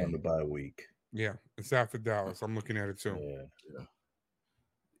division on the bye week. Yeah, it's after Dallas. I'm looking at it too. Yeah.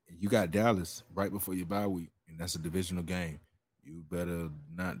 You got Dallas right before your bye week, and that's a divisional game. You better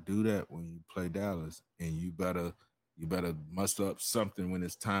not do that when you play Dallas, and you better muster up something when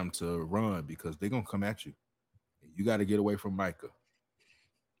it's time to run because they're gonna come at you. You got to get away from Micah.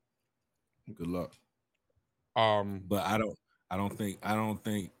 Good luck. But I don't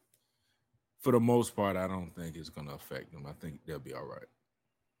think for the most part, I don't think it's gonna affect them. I think they'll be all right.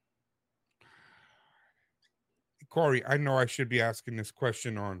 Corey, I know I should be asking this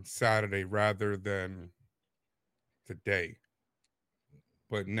question on Saturday rather than today,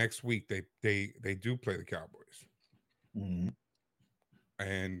 but next week they do play the Cowboys, Mm-hmm.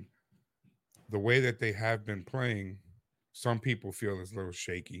 and the way that they have been playing, some people feel is a little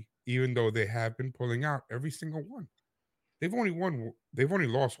shaky, even though they have been pulling out every single one. They've only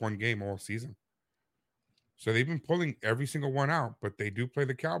lost one game all season. So they've been pulling every single one out, but they do play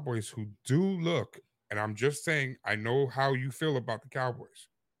the Cowboys who do look, and I'm just saying, I know how you feel about the Cowboys.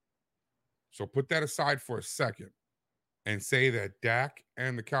 So put that aside for a second and say that Dak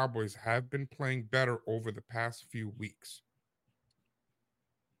and the Cowboys have been playing better over the past few weeks.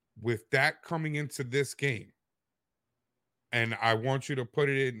 With that coming into this game, and I want you to put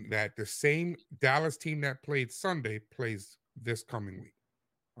it in that the same Dallas team that played Sunday plays this coming week.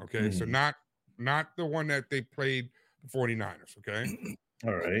 Okay. So Mm-hmm. not the one that they played the 49ers. Okay.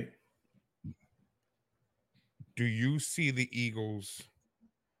 All right. Do you see the Eagles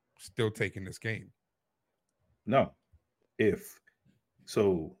still taking this game? No. If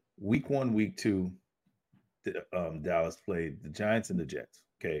so, week one, week two, Dallas played the Giants and the Jets.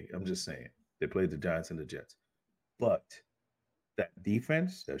 Okay, I'm just saying they played the Giants and the Jets, but that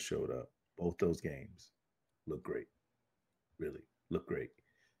defense that showed up both those games looked great. Really looked great.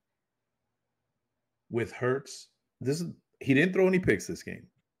 With Hertz, this is he didn't throw any picks this game.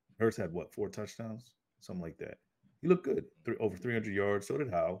 Hertz had what, 4 touchdowns, something like that. He looked good, over 300 yards. So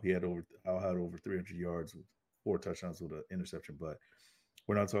did Howe. Howe had over 300 yards with 4 touchdowns with an interception. But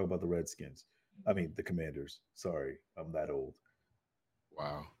we're not talking about the Redskins. I mean the Commanders. Sorry, I'm that old.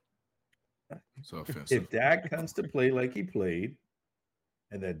 Wow, so offensive. If Dak comes to play like he played,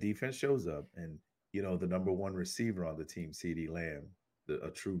 and that defense shows up, and the number one receiver on the team, CD Lamb, a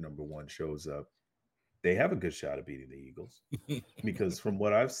true number one, shows up, they have a good shot of beating the Eagles. Because from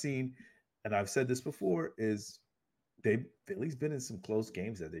what I've seen, and I've said this before, is Philly's been in some close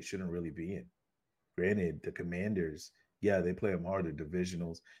games that they shouldn't really be in. Granted, the Commanders, yeah, they play them hard at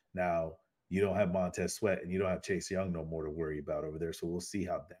divisionals. Now, you don't have Montez Sweat and you don't have Chase Young no more to worry about over there. So we'll see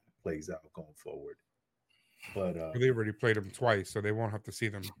how that plays out going forward. But They already played them twice, so they won't have to see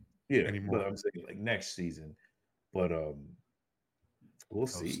them yeah, anymore. but I'm saying like next season. But we'll That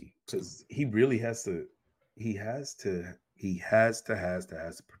was- see, because he really has to. He has to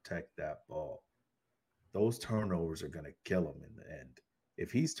protect that ball. Those turnovers are going to kill him in the end.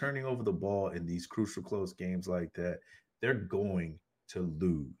 If he's turning over the ball in these crucial close games like that, they're going to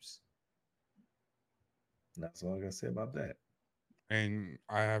lose. And that's all I got to say about that. And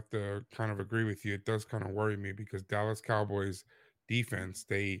I have to kind of agree with you. It does kind of worry me because Dallas Cowboys defense,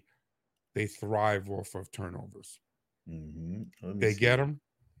 they thrive off of turnovers. They get them,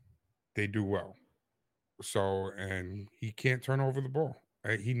 they do well. So, and he can't turn over the ball.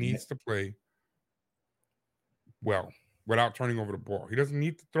 He needs to play well without turning over the ball. He doesn't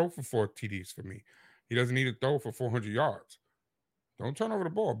need to throw for 4 TDs for me. He doesn't need to throw for 400 yards. Don't turn over the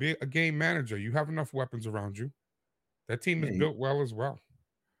ball. Be a game manager. You have enough weapons around you. That team is Yeah, built well as well.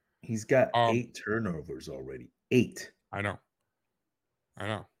 he's got Um, 8 turnovers already. 8. I know,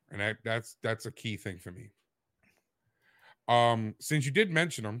 and that's a key thing for me. Since you did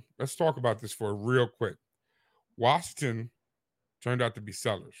mention them, let's talk about this for real quick. Washington turned out to be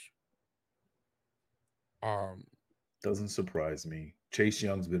sellers. Doesn't surprise me. Chase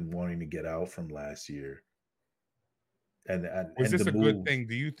Young's been wanting to get out from last year. Was And this the a good move, thing?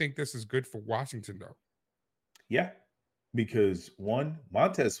 Do you think this is good for Washington though? yeah, because one,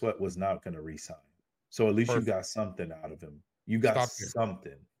 Montez Sweat was not going to resign. So at least you Perfect. got something out of him. You got Stop there.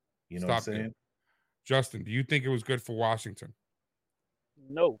 something. You know Stop what I'm saying? there. Justin, do you think it was good for Washington?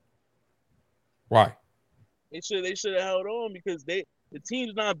 No, Why? they should have held on because the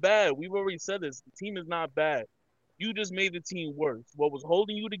team's not bad. We've already said this. The team is not bad. You just made the team worse. What was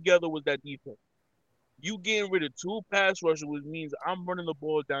holding you together was that defense. You getting rid of 2 pass rushers, which means I'm running the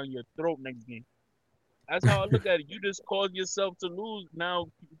ball down your throat next game. That's how I look at it. You just caused yourself to lose. Now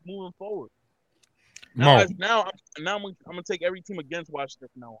moving forward. Mo, I'm gonna take every team against Washington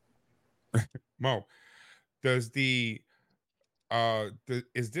from now on. Mo, does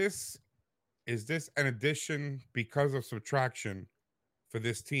is this an addition because of subtraction for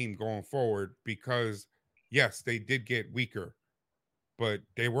this team going forward? Because yes, they did get weaker, but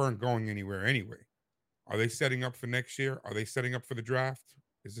they weren't going anywhere anyway. Are they setting up for next year? Are they setting up for the draft?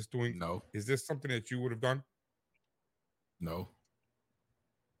 No. Is this something that you would have done? No.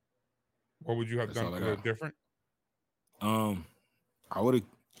 What would you have done a little different? I would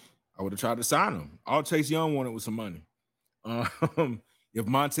have tried to sign him. All Chase Young wanted was some money. If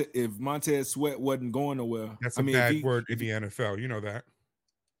Montez Sweat wasn't going nowhere, that's a bad word in the NFL. You know that.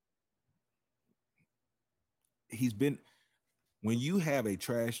 He's been, when you have a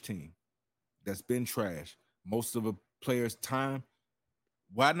trash team that's been trash most of a player's time,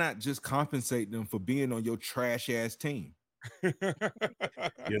 why not just compensate them for being on your trash ass team?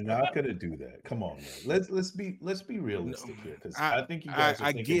 You're not gonna do that. Come on, man. Let's be realistic here, because I think you guys.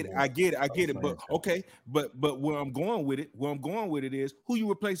 I get it. But okay, but where I'm going with it is who you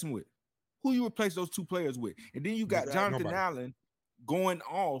replacing with, who you replace those two players with, and then you got Jonathan Allen going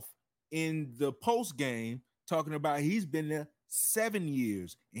off in the post game talking about he's been there 7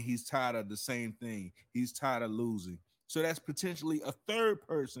 years and he's tired of the same thing. He's tired of losing. So that's potentially a third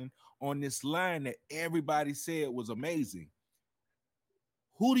person on this line that everybody said was amazing.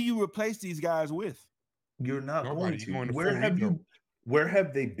 Who do you replace these guys with? You're not going to. Where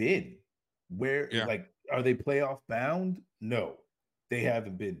have they been? Are they playoff bound? No, they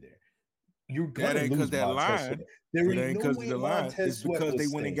haven't been there. You're gonna lose that line. There ain't because of the line. It's because they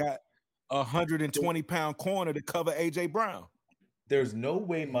went and got a 120-pound corner to cover AJ Brown. There's no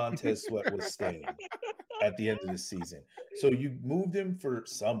way Montez Sweat was staying at the end of the season. So you moved him for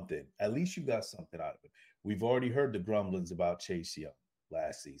something. At least you got something out of it. We've already heard the grumblings about Chase Young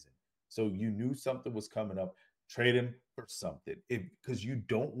last season. So you knew something was coming up. Trade him for something, because you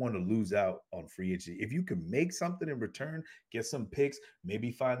don't want to lose out on free agency. If you can make something in return, get some picks,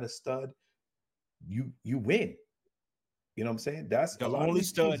 maybe find a stud, you win. You know what I'm saying? That's the only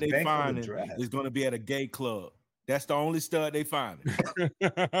stud they find is going to be at a gay club. That's the only stud they find.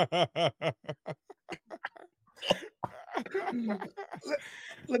 Let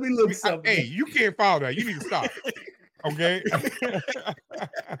me look something. Hey, you can't follow that. You need to stop. Okay.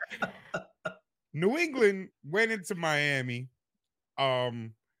 New England went into Miami,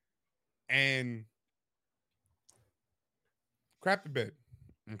 and crapped the bed.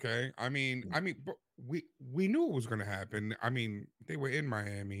 Okay. I mean, but we knew it was going to happen. I mean, they were in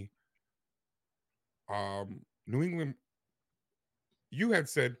Miami. New England. You had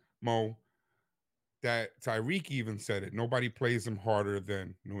said, Mo, that Tyreek even said it. Nobody plays them harder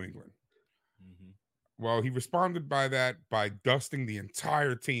than New England. Mm-hmm. Well, he responded by dusting the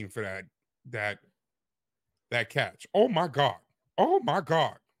entire team for that catch. Oh my God.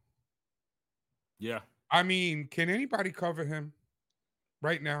 Yeah. I mean, can anybody cover him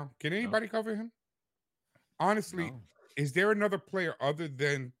right now? Can anybody cover him? Honestly, is there another player other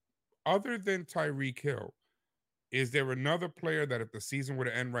than Tyreek Hill? Is there another player that if the season were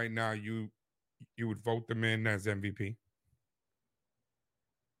to end right now, you would vote them in as MVP?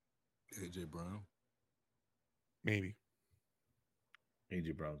 AJ Brown. Maybe.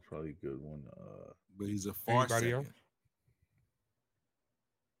 AJ Brown's probably a good one. But he's a far second. Else?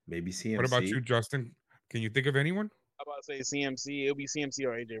 Maybe CMC. What about you, Justin? Can you think of anyone? I'm about to say CMC. It'll be CMC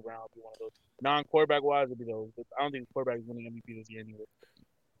or AJ Brown. It'll be one of those. Non-quarterback wise, it'll be those. I don't think the quarterback is winning MVP this year anyway.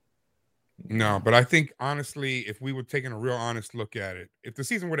 No, but I think, honestly, if we were taking a real honest look at it, if the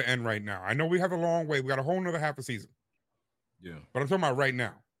season were to end right now, I know we have a long way. We got a whole nother half a season. Yeah. But I'm talking about right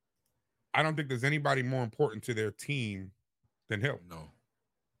now. I don't think there's anybody more important to their team than Hill. No.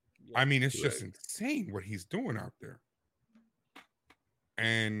 I mean, it's just insane what he's doing out there.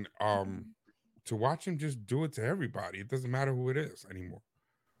 And to watch him just do it to everybody, it doesn't matter who it is anymore.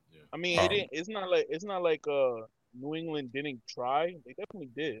 Yeah. I mean, it's not like New England didn't try. They definitely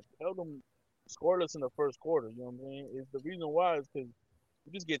did. Held them scoreless in the first quarter. You know what I'm saying? It's the reason why is because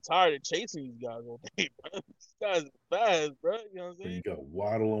you just get tired of chasing these guys all day, bro. These guys are fast, bro. You know what I'm saying? You got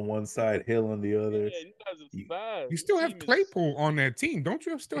Waddle on one side, Hill on the other. Yeah, these guys are fast. You still have Claypool on that team, don't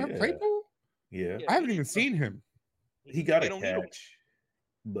you? Still have Claypool? Yeah. I haven't even seen him. He got a catch,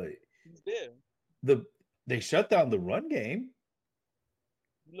 but he's there. They shut down the run game.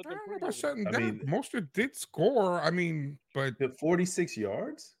 I don't know about shutting down. I mean, Mostert did score. I mean, but 46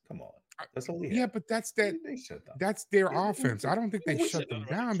 yards. Come on, that's all. Yeah, but that's their offense. I don't think they shut them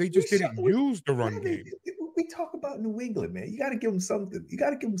down. They just didn't use the run game. We talk about New England, man. You got to give them something. You got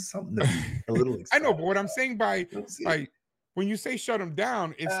to give them something to be a little excited. I know, but what I'm saying by when you say shut them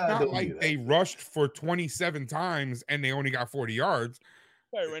down, it's not like they rushed for 27 times and they only got 40 yards.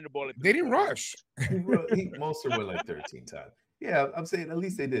 They didn't rush. Most of them were like 13 times. Yeah, I'm saying at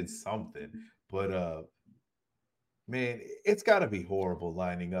least they did something. But Man, it's got to be horrible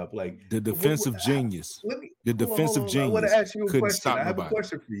lining up. Like The defensive genius. let me The hold on, hold defensive on. I want to genius ask you a couldn't question. stop I have a nobody.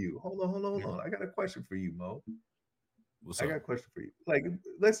 question for you. Hold on, hold on, hold Yeah. on. I got a question for you, Mo. What's I up? got a question for you. Like,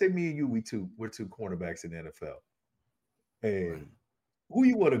 let's say me and you, we're two cornerbacks in the NFL. Hey, Right. who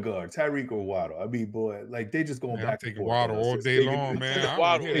you want to guard, Tyreek or Waddle? I mean, boy, like they just going Man, I'm back and taking forth. Waddle all day long, man.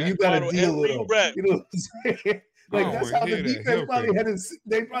 I don't hear And that. you got to Waddle deal with every them. rep. You know what I'm saying? I Like don't that's wanna how the hear that defense hill probably crazy. had to.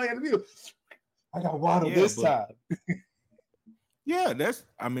 They probably had to be. I got Waddle Yeah, this but- time. Yeah, that's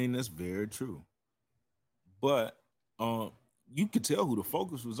very true. But you could tell who the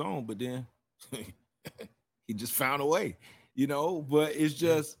focus was on, but then he just found a way, But it's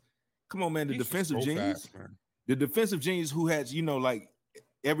just, come on, man, the He's just defensive so genius, fast, man. the defensive genius who has, like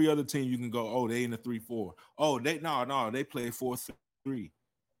every other team you can go, oh, they in a 3-4. Oh, they play 4-3.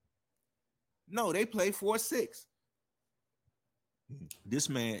 No, they play 4-6. This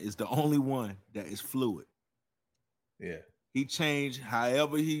man is the only one that is fluid. Yeah. He changed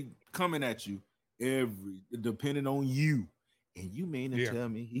however he coming at you, depending on you. And you mean to tell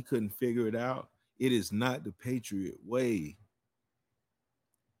me he couldn't figure it out? It is not the Patriot way.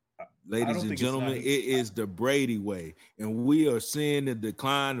 Ladies and gentlemen, it is the Brady way. And we are seeing the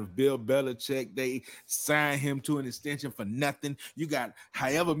decline of Bill Belichick. They signed him to an extension for nothing. You got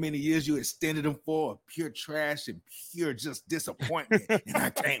however many years you extended him for, pure trash and pure just disappointment. And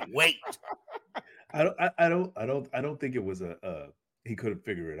I can't wait. I don't think it was a he couldn't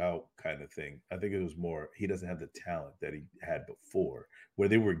figure it out kind of thing. I think it was more he doesn't have the talent that he had before, where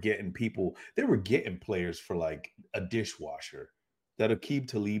they were getting players for like a dishwasher. That Aqib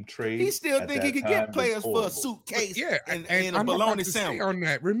Talib trade. He still think he could get players for a suitcase and a I'm bologna about to sandwich. say on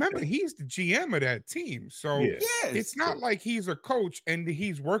that. Remember, he's the GM of that team, so it's not like he's a coach and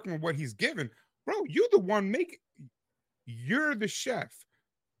he's working with what he's given. Bro, you're the one making. You're the chef.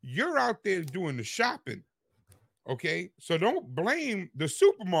 You're out there doing the shopping. Okay, so don't blame the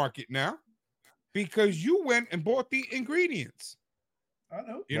supermarket now because you went and bought the ingredients. I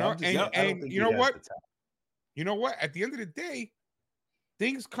know, you know, and you know what? You know what? At the end of the day,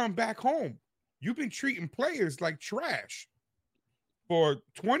 things come back home. You've been treating players like trash for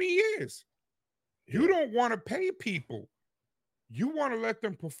 20 years. You don't want to pay people. You want to let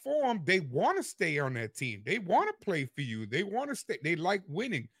them perform. They want to stay on that team. They want to play for you. They want to stay. They like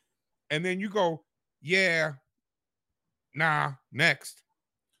winning. And then you go, yeah, nah, next.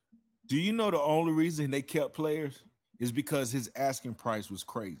 Do you know the only reason they kept players is because his asking price was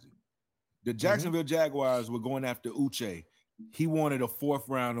crazy? The Jacksonville Jaguars were going after Uche. He wanted a 4th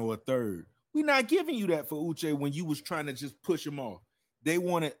round or a 3rd. We're not giving you that for Uche when you was trying to just push him off. They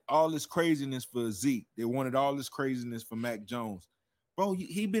wanted all this craziness for Zeke. They wanted all this craziness for Mac Jones. Bro,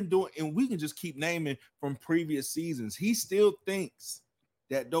 he been doing, and we can just keep naming from previous seasons. He still thinks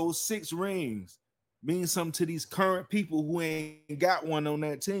that those 6 rings mean something to these current people who ain't got one on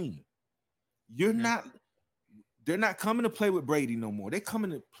that team. They're not coming to play with Brady no more. They're coming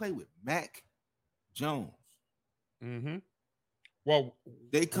to play with Mac Jones. Mm-hmm. Well,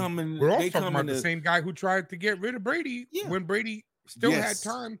 we're also talking about the same guy who tried to get rid of Brady when Brady still had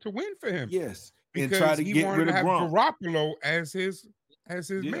time to win for him. Yes, because and try to he wanted to have Garoppolo as his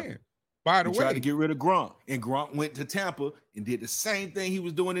man. By the way, tried to get rid of Gronk, and Gronk went to Tampa and did the same thing he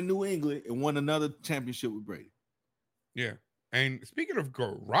was doing in New England and won another championship with Brady. Yeah, and speaking of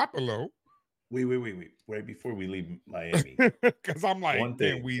Garoppolo, wait, right before we leave Miami, because I'm like,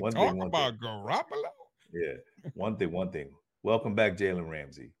 can we talk about Garoppolo? Yeah, one thing. Welcome back, Jalen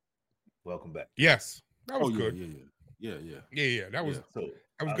Ramsey. Welcome back. Yes, that was good. Yeah. That was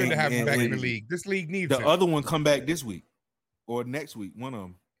that was good to have him back in the league. This league needs the other one come back this week or next week. One of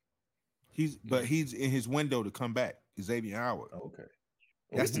them. He's in his window to come back. Xavier Howard. Okay,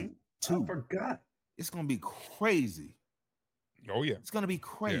 that's the 2. I forgot. It's gonna be crazy. Oh yeah, it's gonna be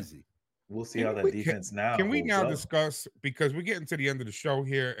crazy. Yeah. We'll see how that defense now. Can we now discuss, because we're getting to the end of the show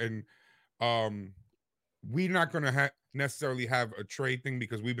here, and we're not going to necessarily have a trade thing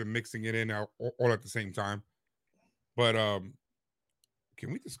because we've been mixing it in all at the same time. But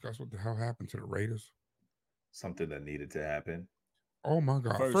can we discuss what the hell happened to the Raiders? Something that needed to happen. Oh my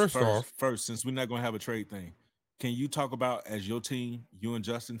God! First, since we're not going to have a trade thing, can you talk about, as your team, you and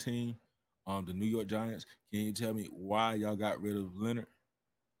Justin team, the New York Giants? Can you tell me why y'all got rid of Leonard?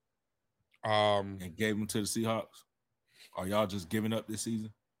 And gave him to the Seahawks? Are y'all just giving up this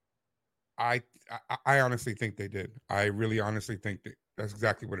season? I honestly think they did. I really honestly think that's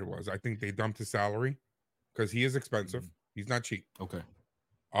exactly what it was. I think they dumped his salary because he is expensive. He's not cheap. Okay.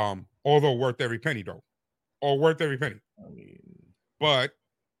 Although worth every penny though. Or worth every penny. But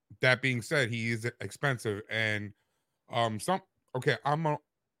that being said, he is expensive. And I'm a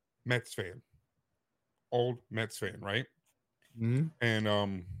Mets fan. old Mets fan, right? And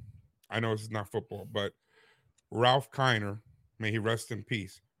I know this is not football, but Ralph Kiner, may he rest in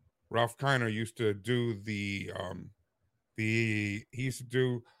peace. Ralph Kiner used to do he used to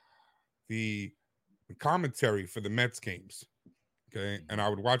do the commentary for the Mets games. Okay. And I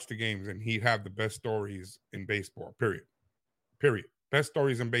would watch the games and he'd have the best stories in baseball, period. Period. Best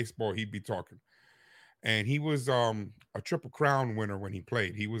stories in baseball, he'd be talking. And he was a Triple Crown winner when he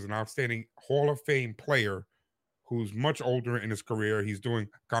played. He was an outstanding Hall of Fame player who's much older in his career. He's doing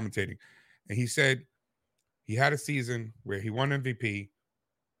commentating. And he said he had a season where he won MVP,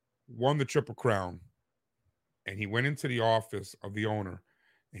 won the Triple Crown, and he went into the office of the owner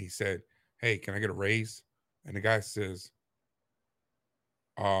and he said, "Hey, can I get a raise?" And the guy says,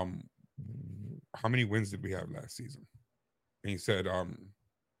 how many wins did we have last season? And he said,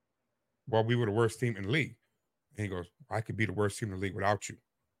 well, we were the worst team in the league. And he goes, I could be the worst team in the league without you.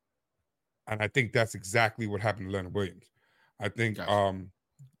 And I think that's exactly what happened to Leonard Williams. I think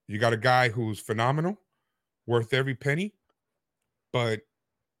you got a guy who's phenomenal, worth every penny, but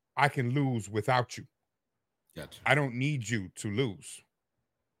I can lose without you. Gotcha. I don't need you to lose.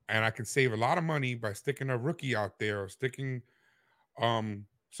 And I can save a lot of money by sticking a rookie out there or sticking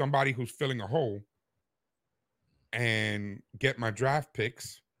somebody who's filling a hole and get my draft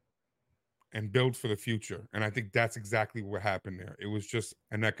picks and build for the future. And I think that's exactly what happened there. It was just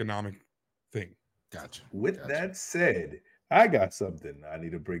an economic thing. Gotcha. With that said, I got something I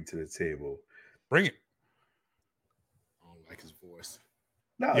need to bring to the table. Bring it. I don't like his voice.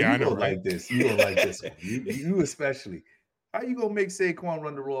 No, Yeah, you I know, don't right? like this. You don't like this one. You especially. How you gonna make Saquon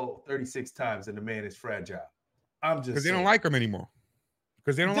run the roll 36 times and the man is fragile? I'm just because they don't like him anymore.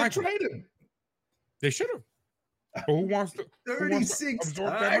 Because they don't like him. trade him. They should have. But who wants to 36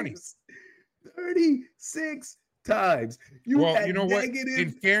 absorb that money? times? 36 times. You know what?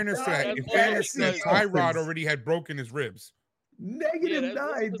 In fairness to that, Tyrod already had broken his ribs. Negative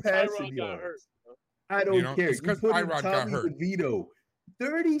 9 passing yards. I don't care. It's because Tyrod got hurt. DeVito,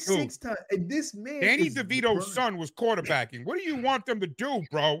 36 times. And this man, Danny DeVito's son was quarterbacking. What do you want them to do,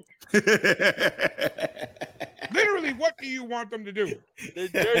 bro? Literally, what do you want them to do? The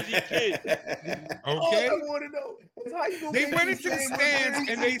Jersey kid. Okay. All I want to know is how you gonna They went into the stands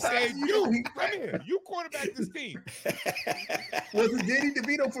and they said, "You come here. You quarterback this team." Was it Danny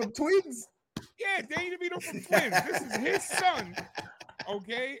DeVito from Twins? Yeah, Danny DeVito from Twins. This is his son.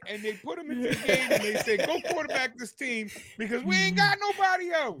 Okay, and they put him into the game and they said, "Go quarterback this team because we ain't got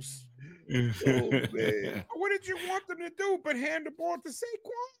nobody else." Oh man! What did you want them to do but hand the ball to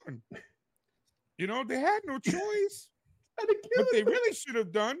Saquon? You know, they had no choice. What they really should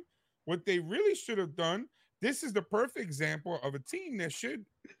have done, this is the perfect example of a team that should,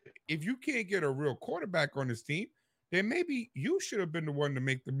 if you can't get a real quarterback on this team, then maybe you should have been the one to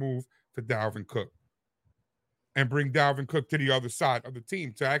make the move for Dalvin Cook and bring Dalvin Cook to the other side of the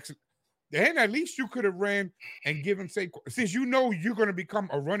team to actually, then at least you could have ran and given Saquon, since you know you're going to become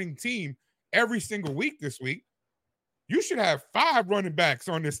a running team every single week this week, you should have 5 running backs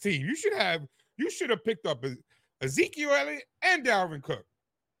on this team. You should have picked up Ezekiel Elliott and Dalvin Cook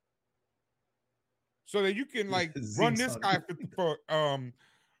so that you can run this guy for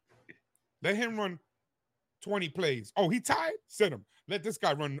let him run 20 plays. Oh, he tied? Sit him. Let this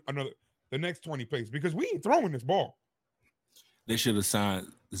guy run the next 20 plays because we ain't throwing this ball. They should have signed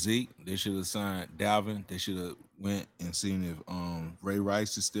Zeke. They should have signed Dalvin. They should have went and seen if Ray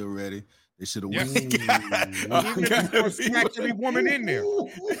Rice is still ready. They should have went. Even if he's smack every woman in there.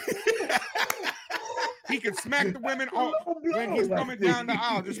 He can smack the women when he's coming down the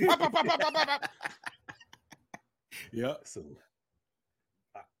aisle. Just pop, pop, pop, pop, pop, pop. Yeah. So,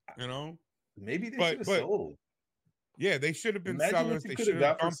 maybe they should have sold. Yeah, they should have been sellers. They should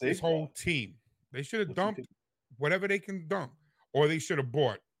have dumped this whole team. They should have dumped whatever they can dump, or they should have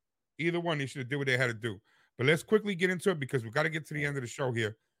bought. Either one, they should have did what they had to do. But let's quickly get into it because we've got to get to the end of the show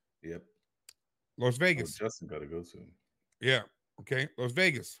here. Yep. Las Vegas. Justin got to go soon. Yeah. Okay. Las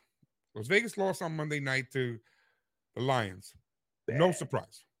Vegas. Las Vegas lost on Monday night to the Lions. Bad. No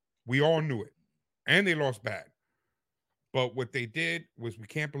surprise. We all knew it. And they lost bad. But what they did was we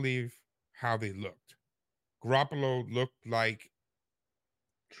can't believe how they looked. Garoppolo looked like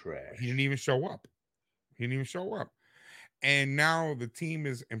trash. He didn't even show up. And now the team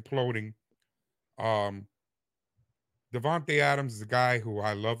is imploding. Devontae Adams is a guy who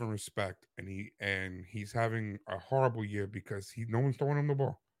I love and respect, and he's having a horrible year because no one's throwing him the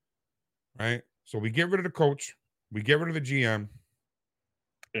ball. Right? So we get rid of the coach, we get rid of the GM.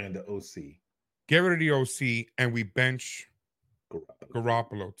 And the OC. Get rid of the OC, and we bench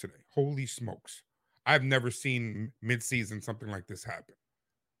Garoppolo today. Holy smokes. I've never seen mid-season something like this happen.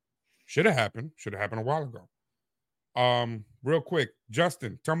 Should have happened. Should have happened a while ago. Real quick,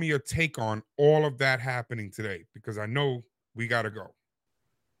 Justin, tell me your take on all of that happening today, because I know we got to go.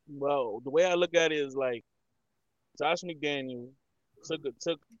 Well, the way I look at it is like Josh McDaniel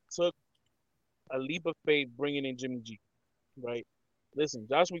took a leap of faith bringing in Jimmy G. Right? Listen,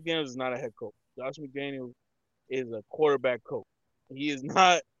 Josh McDaniels is not a head coach. Josh McDaniels is a quarterback coach. He is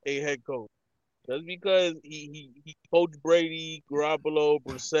not a head coach. Just because he coached Brady, Garoppolo,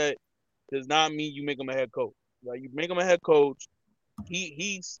 Brissett does not mean you make him a head coach. Right? You make him a head coach.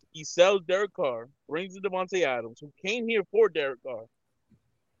 He sells Derek Carr, brings in Devontae Adams, who came here for Derek Carr.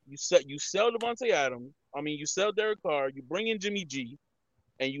 You sell Devontae Adams. I mean, you sell Derek Carr. You bring in Jimmy G,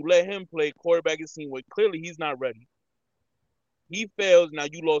 and you let him play quarterback his team. Where clearly he's not ready. He fails. Now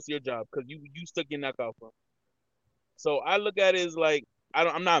you lost your job because you stuck your neck out for him. So I look at it as like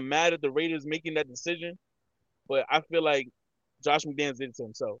I'm not mad at the Raiders making that decision, but I feel like Josh McDaniels did it to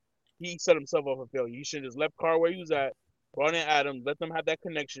himself. He set himself up for failure. He should have just left Carr where he was at, brought in Adams, let them have that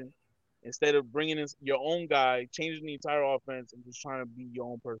connection, instead of bringing in your own guy, changing the entire offense, and just trying to be your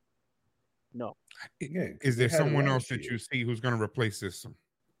own person. No. Yeah, Is there someone else that you see who's going to replace this?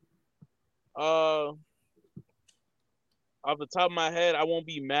 Off the top of my head, I won't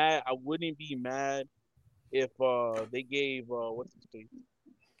be mad. I wouldn't be mad if they gave what's his face,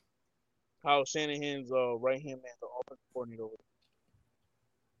 Kyle Shanahan's right hand man, the offensive coordinator over there.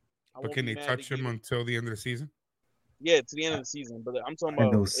 But can they touch him until the end of the season? Yeah, to the end of the season. But I'm talking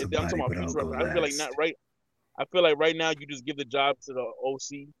about future. I feel like not right. I feel like right now you just give the job to the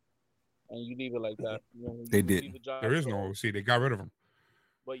OC and you leave it like that. You know, they did. There is no OC. They got rid of him.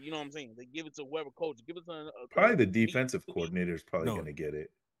 But you know what I'm saying? They give it to whoever coach. Give it to probably the defensive coordinator is probably going to get it.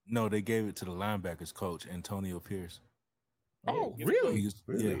 No, they gave it to the linebackers coach, Antonio Pierce. Oh, really?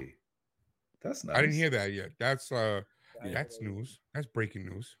 Really? Yeah. That's nice. I didn't hear that yet. That's news. That's breaking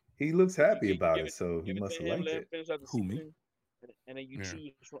news. He looks happy about it, so he must have liked it. Who, me? And then you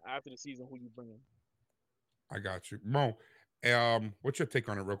choose from after the season who you bring in. I got you. Mo, what's your take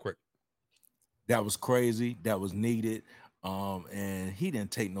on it real quick? That was crazy. That was needed. And he didn't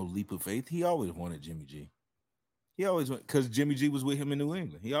take no leap of faith. He always wanted Jimmy G. He always went because Jimmy G was with him in New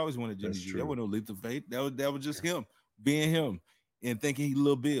England. He always wanted Jimmy G. That wasn't no leap of faith. That was just him being him and thinking he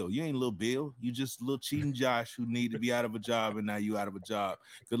Little Bill. You ain't Little Bill. You just little cheating Josh who need to be out of a job, and now you out of a job.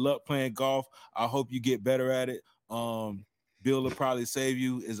 Good luck playing golf. I hope you get better at it. Bill will probably save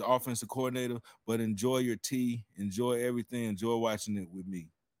you as offensive coordinator, but enjoy your tea, enjoy everything, enjoy watching it with me.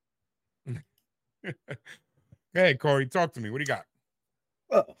 Hey, Corey, talk to me. What do you got?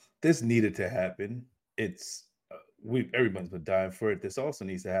 Well, this needed to happen. It's everyone's been dying for it. This also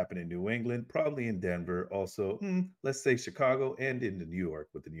needs to happen in New England, probably in Denver, also, let's say Chicago, and in New York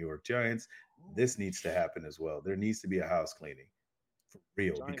with the New York Giants. This needs to happen as well. There needs to be a house cleaning for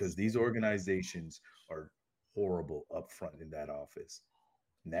real, because these organizations are horrible up front in that office.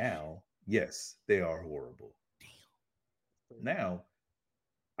 Now, yes, they are horrible. Now,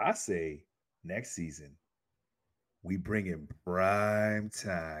 I say next season, we bring in prime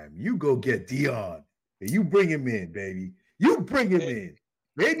time. You go get Dion. And you bring him in, baby. You bring him in.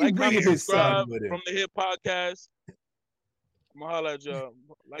 Maybe like bring his son with him. From the Hit Podcast. I'm gonna holler at y'all.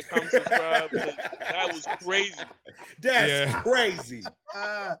 Like, comment, subscribe. That was crazy. That's crazy.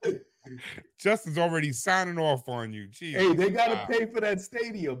 Justin's already signing off on you. Jeez. Hey, they gotta pay for that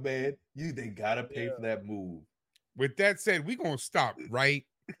stadium, man. They gotta pay for that move. With that said, we're gonna stop right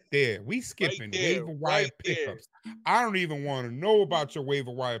there. We skipping waiver wire pickups. I don't even want to know about your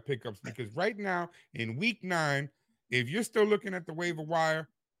waiver wire pickups, because right now in week 9, if you're still looking at the waiver wire,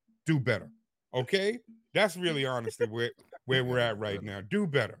 do better. Okay, that's really honestly where we're at right now. Do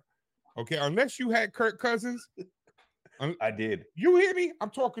better. Okay, unless you had Kirk Cousins. I did. You hear me?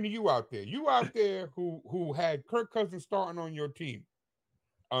 I'm talking to you out there. You out there who had Kirk Cousins starting on your team.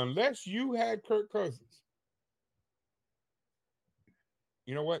 Unless you had Kirk Cousins,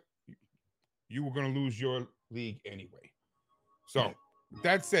 you know what? You were going to lose your league anyway. So,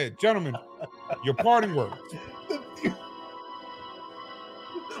 that said, gentlemen, your parting words. The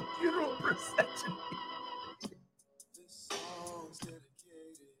funeral procession.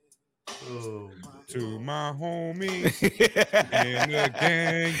 To my homies in the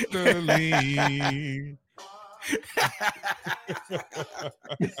gangster league.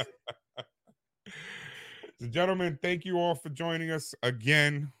 So, gentlemen, thank you all for joining us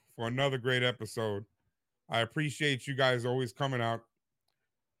again for another great episode. I appreciate you guys always coming out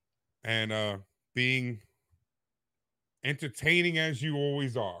and being entertaining as you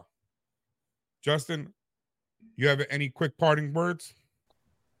always are. Justin, you have any quick parting words?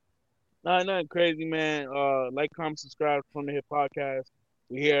 Nothing crazy, man. Like, comment, subscribe from the Hit Podcast.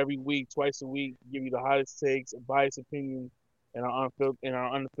 We here every week, twice a week, give you the hottest takes, biased opinions, and our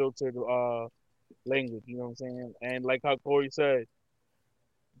unfiltered language. You know what I'm saying? And like how Corey said,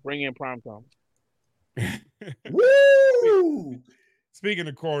 bring in prime time. Woo! Speaking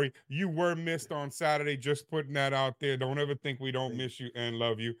of Corey, you were missed on Saturday. Just putting that out there. Don't ever think we don't miss you and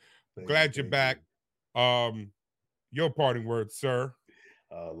love you. Glad you're back. Your parting words, sir.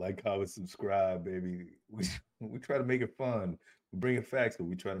 Like, comment, subscribe, baby. We try to make it fun. We bring it facts, but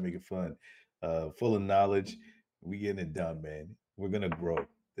we try to make it fun. Full of knowledge. We getting it done, man. We're gonna grow.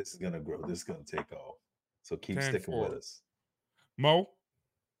 This is gonna grow. This is gonna take off. So keep sticking with us. Mo?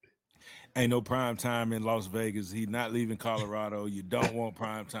 Ain't no prime time in Las Vegas. He's not leaving Colorado. You don't want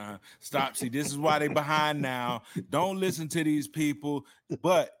prime time. Stop. See, this is why they behind now. Don't listen to these people.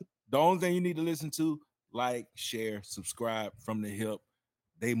 But the only thing you need to listen to, like, share, subscribe from the hip.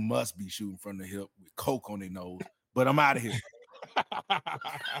 They must be shooting from the hip with coke on their nose. But I'm out of here.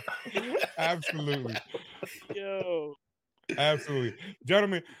 Absolutely. Yo. Absolutely.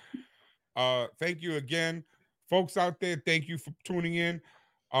 Gentlemen, thank you again. Folks out there, thank you for tuning in.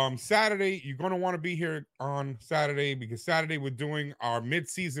 Saturday, you're going to want to be here on Saturday because Saturday we're doing our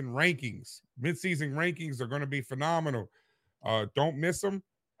mid-season rankings. Mid-season rankings are going to be phenomenal. Don't miss them.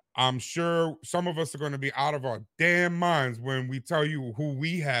 I'm sure some of us are going to be out of our damn minds when we tell you who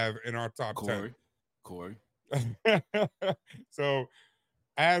we have in our top 10. Corey. So,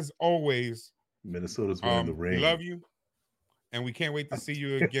 as always, Minnesota's winning the ring. We love you, and we can't wait to see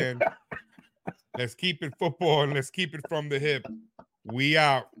you again. Let's keep it football and let's keep it from the hip. We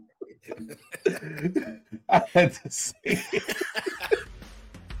out. I had to say it.